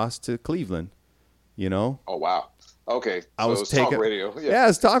Warriors lost to Cleveland, you know. Oh, wow. Okay. I was taking talk radio. Yeah,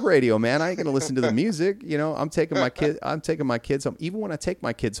 it's talk radio, man. I ain't gonna listen to the music. You know, I'm taking my kids home. Even when I take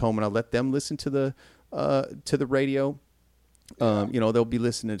my kids home and I let them listen to the radio, you know, they'll be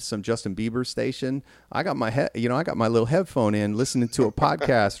listening to some Justin Bieber station. I got my little headphone in, listening to a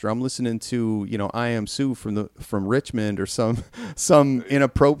podcast, or I'm listening to, you know, I Am Sue from Richmond, or some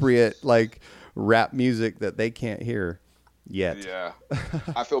inappropriate like rap music that they can't hear yet. Yeah,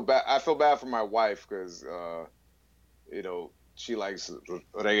 I feel bad for my wife because you know, she likes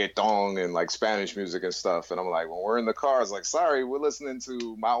reggaeton and like Spanish music and stuff, and I'm like, when we're in the car, it's like, sorry, we're listening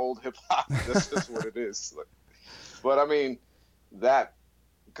to my old hip hop. That's just what it is. But I mean, that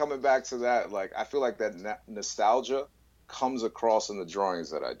coming back to that, like, I feel like that nostalgia comes across in the drawings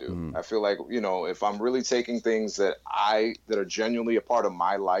that I do. I feel like, you know, if I'm really taking things that are genuinely a part of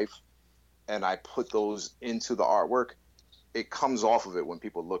my life, and I put those into the artwork, it comes off of it when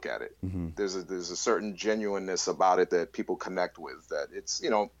people look at it. There's a certain genuineness about it that people connect with. That it's, you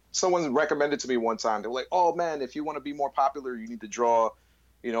know, someone recommended to me one time. They were like, "Oh man, if you want to be more popular, you need to draw,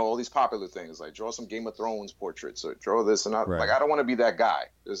 you know, all these popular things. Like draw some Game of Thrones portraits or draw this." And I don't want to be that guy.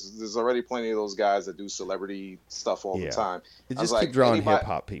 There's already plenty of those guys that do celebrity stuff all the time. You just keep drawing hip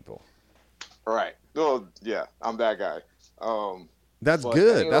hop people. Right. Oh yeah, I'm that guy. That's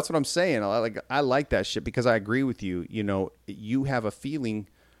good. That's what I'm saying. I like that shit because I agree with you. You know, you have a feeling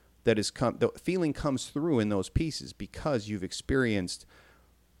that the feeling comes through in those pieces because you've experienced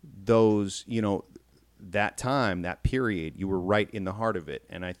those, you know, that time, that period. You were right in the heart of it.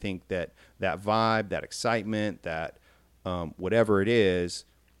 And I think that vibe, that excitement, that whatever it is,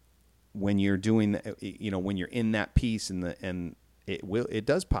 when you're doing, you know, when you're in that piece and it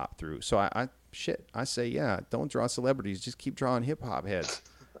does pop through. So I say, yeah, don't draw celebrities. Just keep drawing hip hop heads.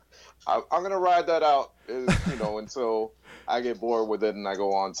 I'm going to ride that out, you know, until I get bored with it and I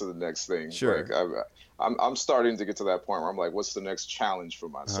go on to the next thing. Sure. Like, I'm starting to get to that point where I'm like, what's the next challenge for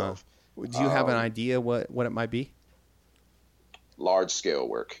myself? Do you have an idea what it might be? Large scale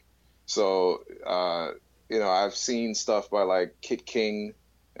work. So, you know, I've seen stuff by like Kit King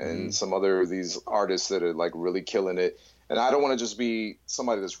and some other these artists that are like really killing it. And I don't want to just be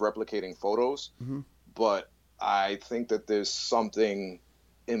somebody that's replicating photos, but I think that there's something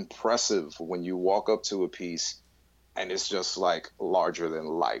impressive when you walk up to a piece and it's just like larger than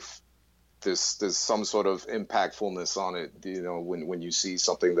life. There's some sort of impactfulness on it, you know, when you see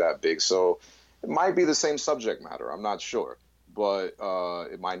something that big. So it might be the same subject matter. I'm not sure, but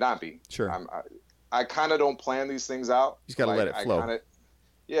it might not be. Sure. I kind of don't plan these things out. You just got to let it flow.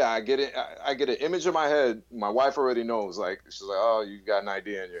 Yeah, I get it. I get an image in my head. My wife already knows. Like, she's like, "Oh, you got an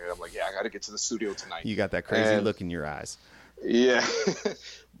idea in your head." I'm like, "Yeah, I got to get to the studio tonight." You got that crazy look in your eyes. Yeah,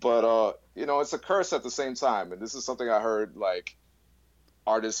 but you know, it's a curse at the same time. And this is something I heard like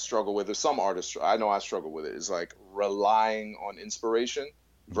artists struggle with, or some artists. I know I struggle with it. Is like relying on inspiration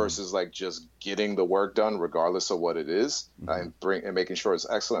versus like just getting the work done, regardless of what it is, and making sure it's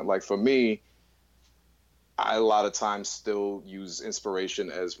excellent. Like for me, I a lot of times still use inspiration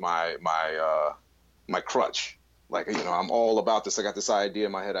as my crutch. Like, you know, I'm all about this. I got this idea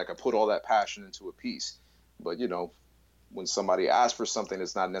in my head. I can put all that passion into a piece. But, you know, when somebody asks for something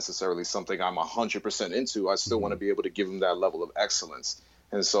that's not necessarily something I'm 100% into, I still want to be able to give them that level of excellence.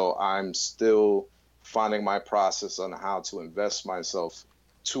 And so I'm still finding my process on how to invest myself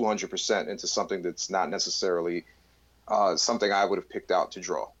 200% into something that's not necessarily something I would have picked out to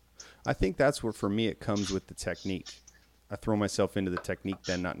draw. I think that's where, for me, it comes with the technique. I throw myself into the technique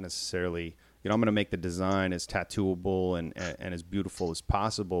then, not necessarily, you know, I'm going to make the design as tattooable and as beautiful as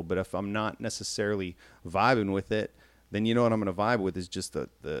possible. But if I'm not necessarily vibing with it, then you know what I'm going to vibe with is just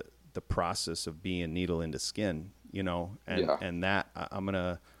the process of being needle into skin, you know, and that I'm going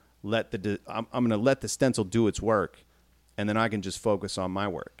to let the stencil do its work, and then I can just focus on my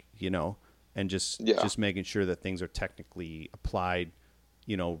work, you know, and just making sure that things are technically applied,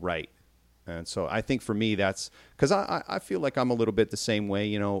 you know, right. And so I think for me, that's because I feel like I'm a little bit the same way,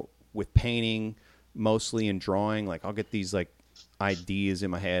 you know, with painting mostly and drawing. Like I'll get these like ideas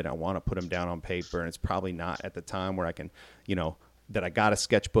in my head. I want to put them down on paper, and it's probably not at the time where I can, you know, that I got a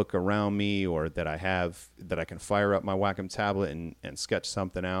sketchbook around me, or that I can fire up my Wacom tablet and sketch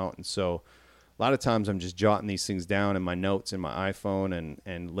something out. And so a lot of times I'm just jotting these things down in my notes in my iPhone,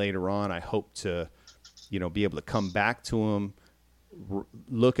 and later on I hope to, you know, be able to come back to them,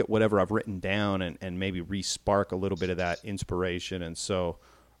 look at whatever I've written down, and maybe re-spark a little bit of that inspiration. And so,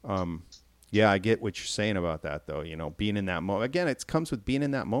 yeah, I get what you're saying about that, though. You know, being in that moment. Again, it comes with being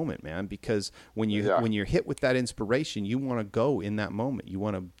in that moment, man, because when you're hit with that inspiration, you want to go in that moment. You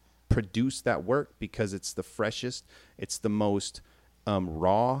want to produce that work because it's the freshest, it's the most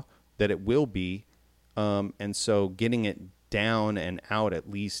raw that it will be. And so getting it down and out, at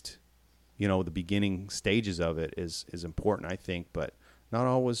least, you know, the beginning stages of it is important, I think, but not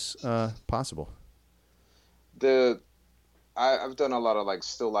always possible. I've done a lot of like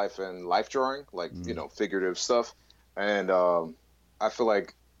still life and life drawing, like, you know, figurative stuff. And I feel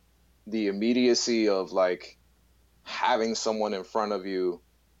like the immediacy of like having someone in front of you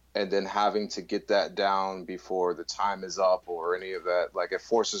and then having to get that down before the time is up or any of that, like it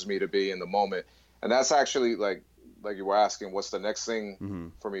forces me to be in the moment. And that's actually like you were asking, what's the next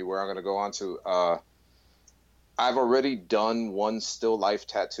thing for me where I'm going to go on to? I've already done one still life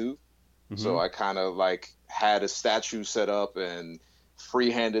tattoo. So I kind of like had a statue set up and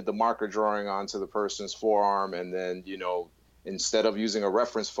freehanded the marker drawing onto the person's forearm. And then, you know, instead of using a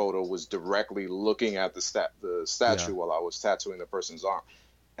reference photo, was directly looking at the statue while I was tattooing the person's arm.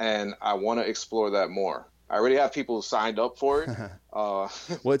 And I want to explore that more. I already have people signed up for it. Well,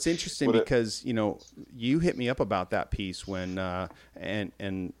 it's interesting because, you know, you hit me up about that piece when,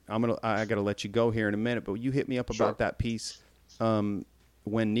 and I got to let you go here in a minute, but you hit me up about that piece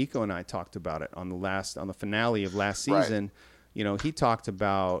when Nico and I talked about it on the finale of last season. Right. You know, he talked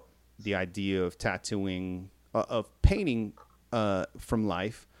about the idea of tattooing, of painting from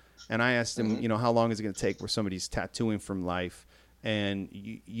life. And I asked him, you know, how long is it going to take where somebody's tattooing from life? And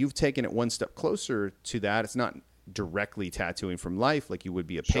you've taken it one step closer to that. It's not directly tattooing from life like you would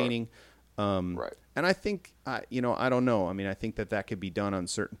be a painting. Right. And I think, you know, I don't know. I mean, I think that could be done on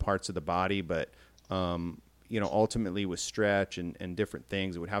certain parts of the body, but, you know, ultimately with stretch and different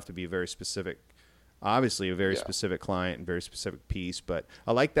things, it would have to be a very specific client and very specific piece. But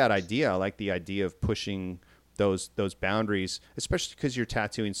I like that idea. I like the idea of pushing those boundaries, especially because you're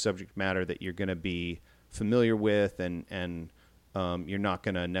tattooing subject matter that you're going to be familiar with, and you're not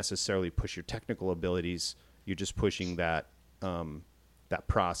going to necessarily push your technical abilities. You're just pushing that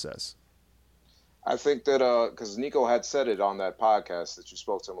process. I think that because Nico had said it on that podcast that you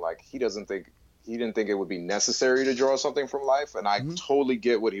spoke to him, like he didn't think it would be necessary to draw something from life, and I totally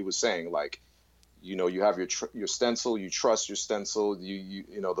get what he was saying. Like, you know, you have your stencil, you trust your stencil, you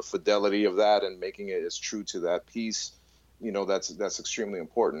know the fidelity of that and making it as true to that piece. You know, that's extremely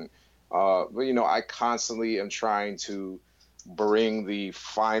important. But you know, I constantly am trying to bring the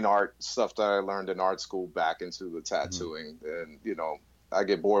fine art stuff that I learned in art school back into the tattooing. And, you know, I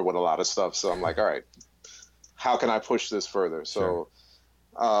get bored with a lot of stuff. So I'm like, all right, how can I push this further? So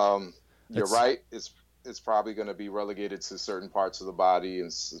you're right. It's probably going to be relegated to certain parts of the body, and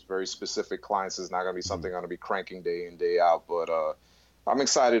it's very specific clients. It's not going to be something I'm going to be cranking day in, day out. But I'm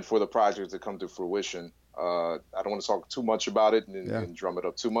excited for the project to come to fruition. I don't want to talk too much about it and drum it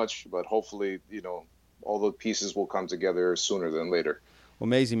up too much, but hopefully, you know, all the pieces will come together sooner than later. Well,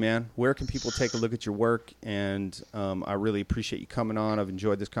 amazing, man. Where can people take a look at your work? And I really appreciate you coming on. I've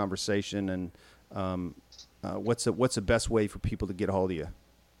enjoyed this conversation. And what's the best way for people to get a hold of you?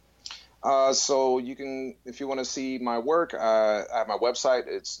 So you can, if you want to see my work, I have my website.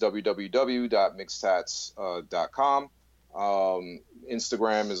 It's www.migztats.com.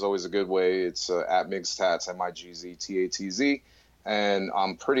 Instagram is always a good way. It's at Migztats, MIGZTATZ. And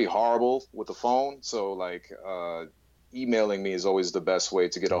I'm pretty horrible with the phone, so like emailing me is always the best way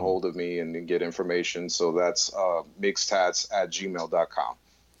to get a hold of me and get information. So that's migztats@gmail.com.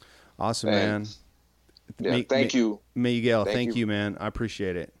 Awesome, man. Yeah, thank you, Miguel. Thank you, man. I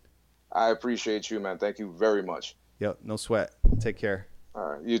appreciate it. I appreciate you, man. Thank you very much. Yep, no sweat. Take care. All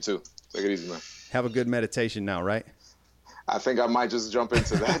right, you too. Take it easy, man. Have a good meditation now, right? I think I might just jump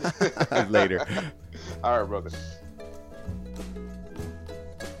into that later. All right, brother.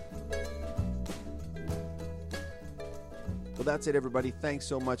 Well, that's it, everybody. Thanks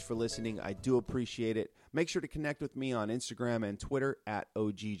so much for listening. I do appreciate it. Make sure to connect with me on Instagram and Twitter at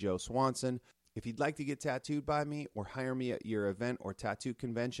OG Joe Swanson. If you'd like to get tattooed by me or hire me at your event or tattoo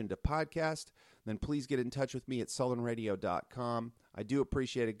convention to podcast, then please get in touch with me at sullenradio.com. I do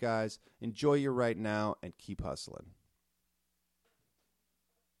appreciate it, guys. Enjoy your right now and keep hustling.